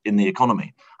faced in the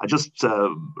economy. I just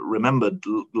remembered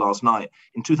last night,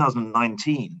 in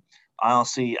 2019,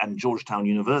 IRC and Georgetown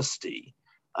University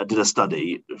did a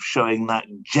study showing that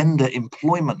gender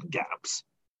employment gaps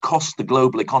cost the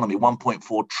global economy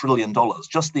 $1.4 trillion,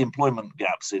 just the employment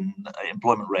gaps in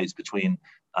employment rates between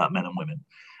men and women.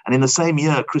 And in the same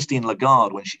year, Christine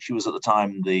Lagarde, when she was at the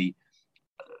time the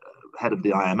head of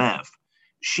the IMF,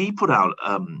 she put out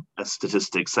a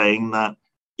statistic saying that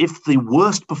if the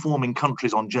worst performing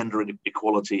countries on gender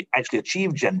equality actually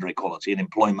achieved gender equality in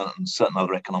employment and certain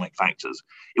other economic factors,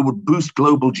 it would boost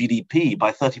global GDP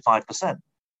by 35%,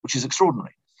 which is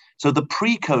extraordinary. So the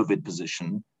pre-COVID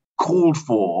position called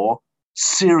for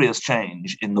serious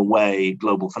change in the way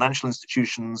global financial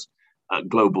institutions,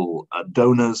 global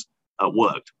donors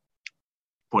worked.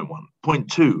 Point one.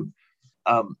 Point two,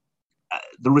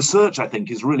 the research, I think,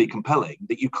 is really compelling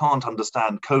that you can't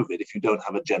understand COVID if you don't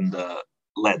have a gender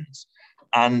lens.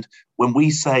 And when we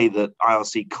say that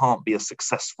IRC can't be a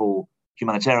successful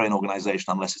humanitarian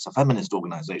organization unless it's a feminist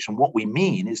organization, what we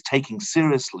mean is taking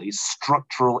seriously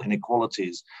structural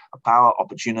inequalities of power,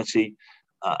 opportunity,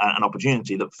 and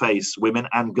opportunity that face women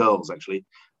and girls, actually,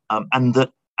 and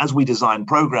that as we design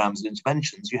programs and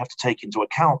interventions, you have to take into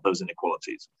account those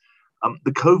inequalities.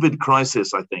 The COVID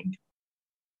crisis, I think,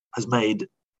 has made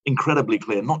incredibly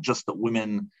clear, not just that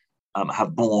women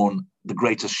have borne the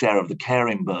greatest share of the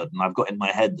caring burden. I've got in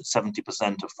my head that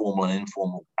 70% of formal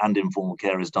and informal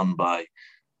care is done by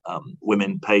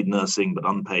women, paid nursing, but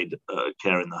unpaid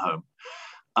care in the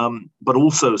home. But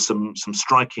also some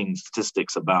striking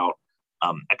statistics about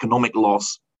economic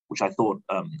loss, which I thought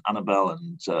Annabelle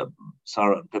and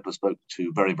Sarah and Pippa spoke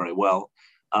to very, very well.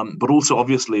 But also,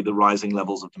 obviously, the rising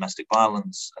levels of domestic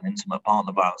violence and intimate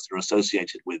partner violence that are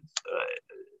associated with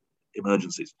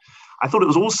emergencies. I thought it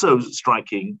was also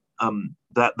striking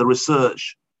that the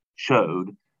research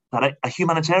showed that a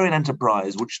humanitarian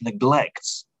enterprise which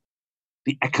neglects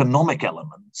the economic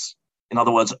elements, in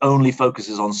other words, only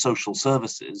focuses on social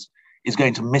services, is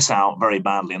going to miss out very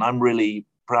badly. And I'm really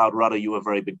proud, Radha, you were a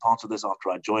very big part of this after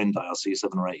I joined IRC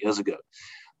 7 or 8 years ago.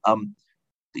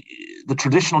 The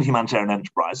traditional humanitarian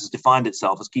enterprise has defined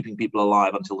itself as keeping people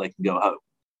alive until they can go home.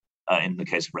 In the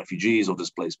case of refugees or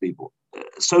displaced people.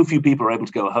 So few people are able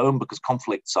to go home because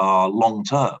conflicts are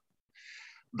long-term,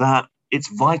 that it's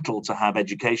vital to have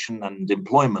education and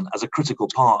employment as a critical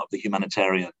part of the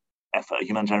humanitarian effort. A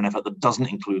humanitarian effort that doesn't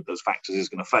include those factors is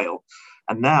going to fail.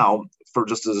 And now, for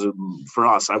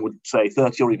us, I would say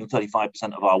 30 or even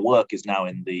 35% of our work is now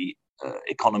in the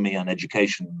economy and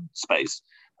education space,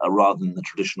 rather than the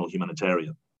traditional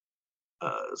humanitarian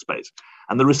space.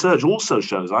 And the research also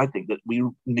shows, I think, that we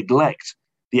neglect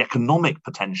the economic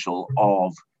potential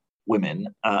of women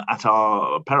at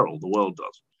our peril. The world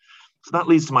does. So that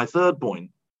leads to my third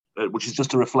point, which is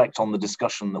just to reflect on the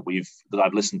discussion that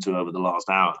I've listened to over the last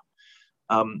hour.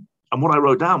 And what I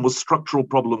wrote down was structural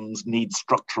problems need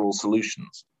structural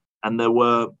solutions. And there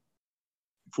were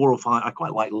 4 or 5. I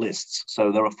quite like lists,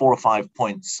 so there are 4 or 5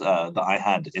 points that I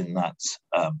had in that.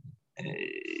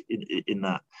 In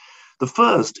that. The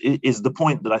first is the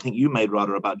point that I think you made,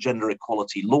 Radha, about gender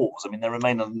equality laws. I mean, there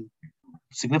remain a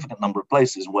significant number of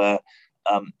places where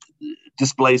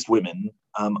displaced women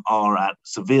are at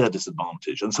severe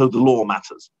disadvantage, and so the law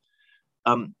matters.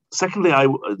 Secondly,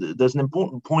 there's an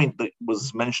important point that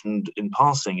was mentioned in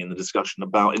passing in the discussion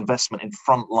about investment in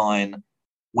frontline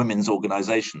women's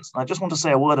organizations. And I just want to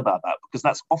say a word about that, because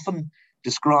that's often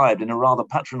described in a rather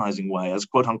patronizing way as,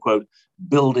 quote unquote,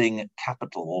 building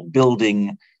capital or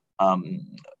building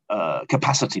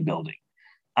capacity building.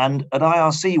 And at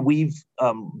IRC, we've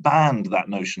banned that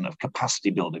notion of capacity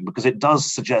building because it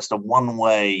does suggest a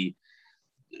one-way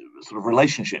sort of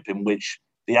relationship in which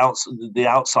the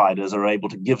outsiders are able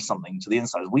to give something to the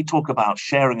insiders. We talk about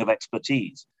sharing of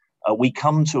expertise. We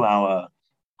come to our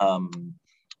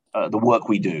the work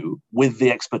we do with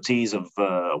the expertise of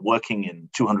working in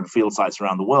 200 field sites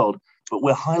around the world, but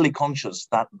we're highly conscious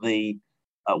that the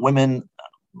women,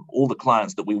 all the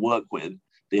clients that we work with,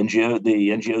 the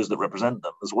NGOs that represent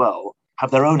them as well,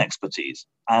 have their own expertise.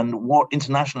 And what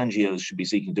international NGOs should be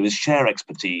seeking to do is share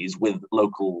expertise with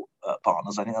local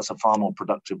partners. I think that's a far more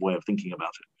productive way of thinking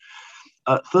about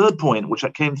it. Third point, which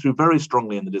came through very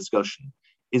strongly in the discussion,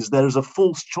 is there is a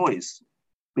false choice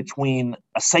between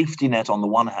a safety net on the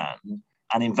one hand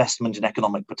and investment in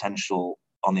economic potential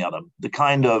on the other. The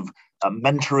kind of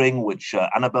mentoring which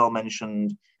Annabelle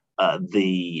mentioned,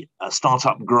 the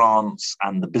startup grants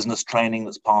and the business training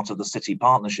that's part of the city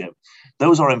partnership,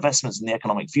 those are investments in the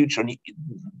economic future. And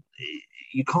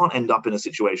you can't end up in a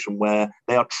situation where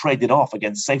they are traded off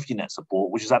against safety net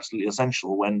support, which is absolutely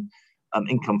essential when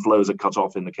income flows are cut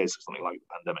off in the case of something like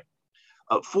the pandemic.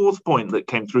 Fourth point that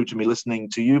came through to me listening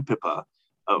to you, Pippa,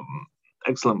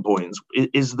 excellent points,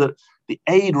 is that the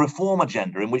aid reform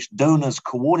agenda in which donors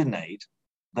coordinate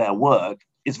their work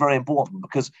is very important,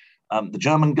 because the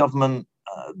German government,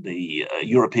 the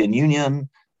European Union,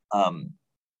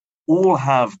 all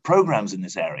have programs in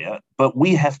this area, but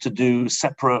we have to do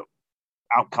separate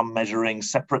outcome measuring,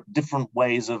 separate different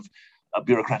ways of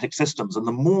bureaucratic systems. And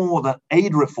the more that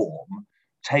aid reform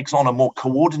takes on a more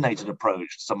coordinated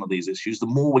approach to some of these issues, the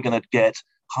more we're going to get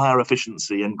higher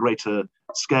efficiency and greater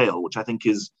scale, which I think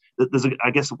is,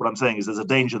 I guess what I'm saying is there's a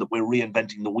danger that we're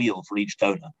reinventing the wheel for each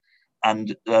donor.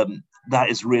 And that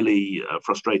is really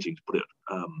frustrating, to put it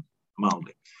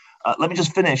mildly. Let me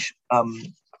just finish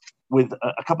with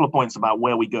a couple of points about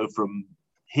where we go from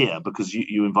here, because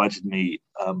you invited me,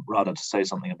 Radha, to say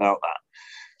something about that.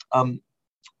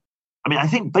 I mean, I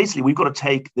think basically we've got to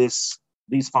take these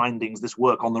findings, this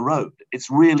work on the road. It's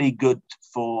really good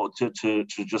to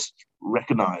just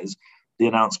recognize the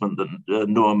announcement that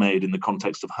Noor made in the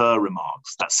context of her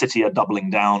remarks, that City are doubling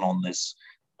down on this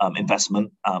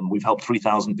investment. We've helped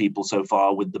 3,000 people so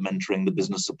far with the mentoring, the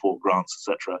business support grants,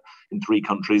 etc., in 3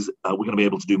 countries. We're going to be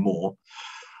able to do more.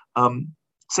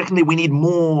 Secondly, we need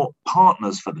more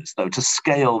partners for this, though, to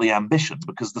scale the ambition,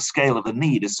 because the scale of the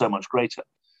need is so much greater.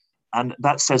 And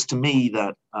that says to me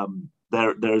that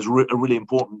there is a really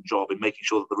important job in making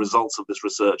sure that the results of this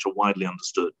research are widely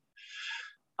understood.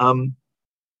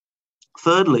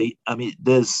 Thirdly, I mean,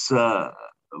 there's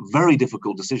very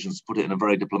difficult decisions, to put it in a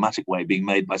very diplomatic way, being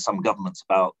made by some governments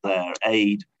about their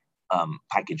aid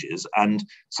packages. And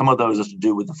some of those are to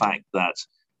do with the fact that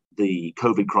the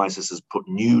COVID crisis has put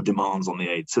new demands on the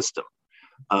aid system.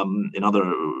 In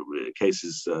other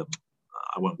cases,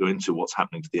 I won't go into what's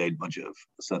happening to the aid budget of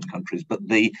certain countries, but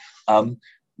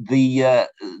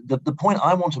the point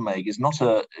I want to make is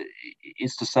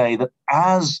is to say that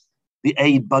as the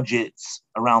aid budgets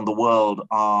around the world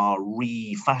are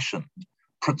refashioned,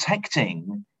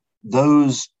 protecting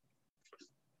those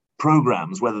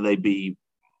programs, whether they be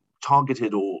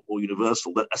targeted or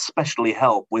universal, that especially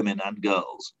help women and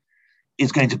girls,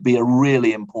 is going to be a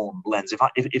really important lens.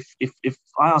 If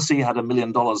IRC had $1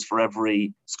 million for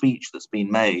every speech that's been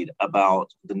made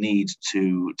about the need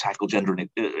to tackle gender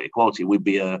inequality, we'd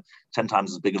be 10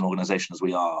 times as big an organization as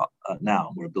we are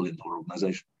now. We're $1 billion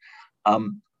organization.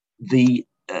 The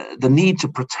need to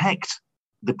protect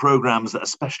the programs that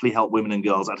especially help women and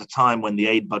girls at a time when the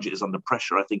aid budget is under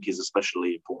pressure, I think, is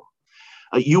especially important.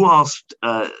 You asked,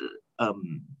 Radha,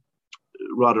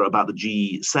 about the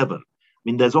G7. I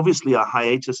mean, there's obviously a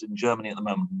hiatus in Germany at the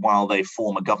moment while they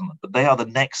form a government, but they are the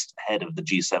next head of the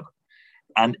G7.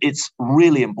 And it's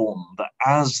really important that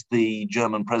as the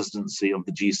German presidency of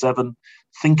the G7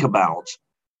 think about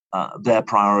their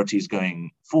priorities going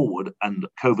forward, and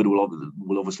COVID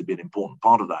will obviously be an important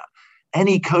part of that.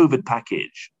 Any COVID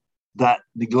package that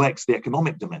neglects the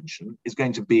economic dimension is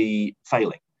going to be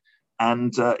failing.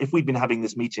 And if we'd been having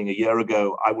this meeting a year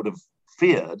ago, I would have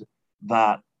feared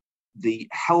that the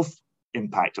health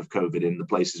impact of COVID in the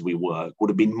places we work would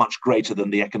have been much greater than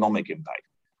the economic impact.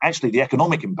 Actually, the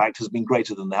economic impact has been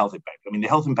greater than the health impact. I mean, the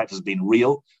health impact has been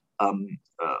real.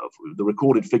 The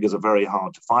recorded figures are very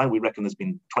hard to find. We reckon there's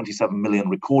been 27 million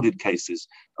recorded cases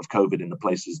of COVID in the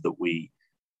places that we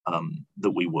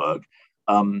work,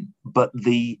 but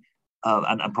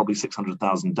and probably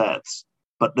 600,000 deaths.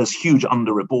 But there's huge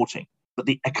underreporting. But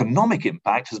the economic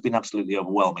impact has been absolutely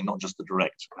overwhelming, not just the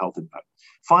direct health impact.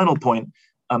 Final point.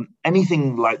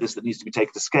 Anything like this that needs to be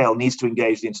taken to scale needs to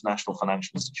engage the international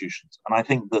financial institutions. And I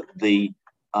think that the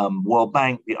World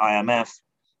Bank, the IMF,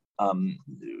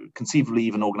 conceivably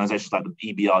even organizations like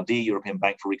the EBRD, European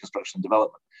Bank for Reconstruction and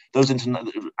Development, those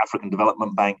African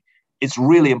Development Bank, it's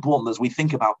really important as we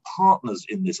think about partners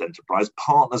in this enterprise,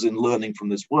 partners in learning from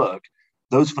this work,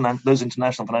 those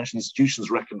international financial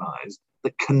institutions recognize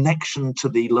the connection to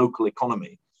the local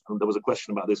economy. And there was a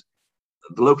question about this.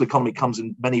 The local economy comes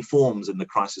in many forms in the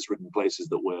crisis-ridden places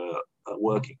that we're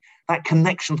working. That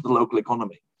connection to the local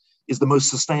economy is the most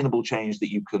sustainable change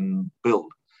that you can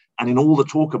build. And in all the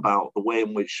talk about the way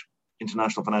in which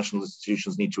international financial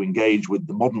institutions need to engage with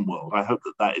the modern world, I hope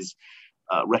that that is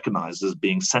recognized as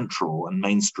being central and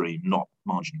mainstream, not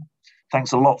marginal.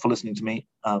 Thanks a lot for listening to me.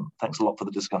 Thanks a lot for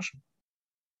the discussion.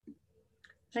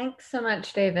 Thanks so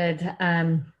much, David.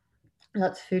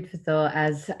 Lots of food for thought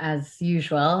as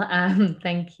usual.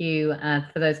 Thank you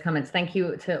for those comments. Thank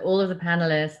you to all of the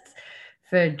panelists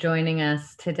for joining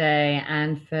us today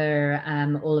and for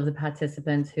all of the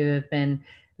participants who have been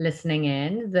listening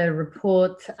in. The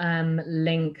report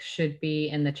link should be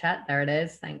in the chat. There it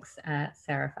is. Thanks,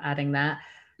 Sarah, for adding that.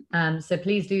 So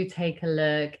please do take a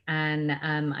look, and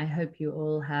I hope you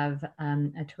all have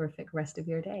a terrific rest of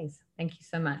your days. Thank you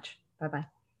so much. Bye-bye.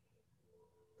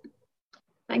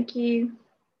 Thank you.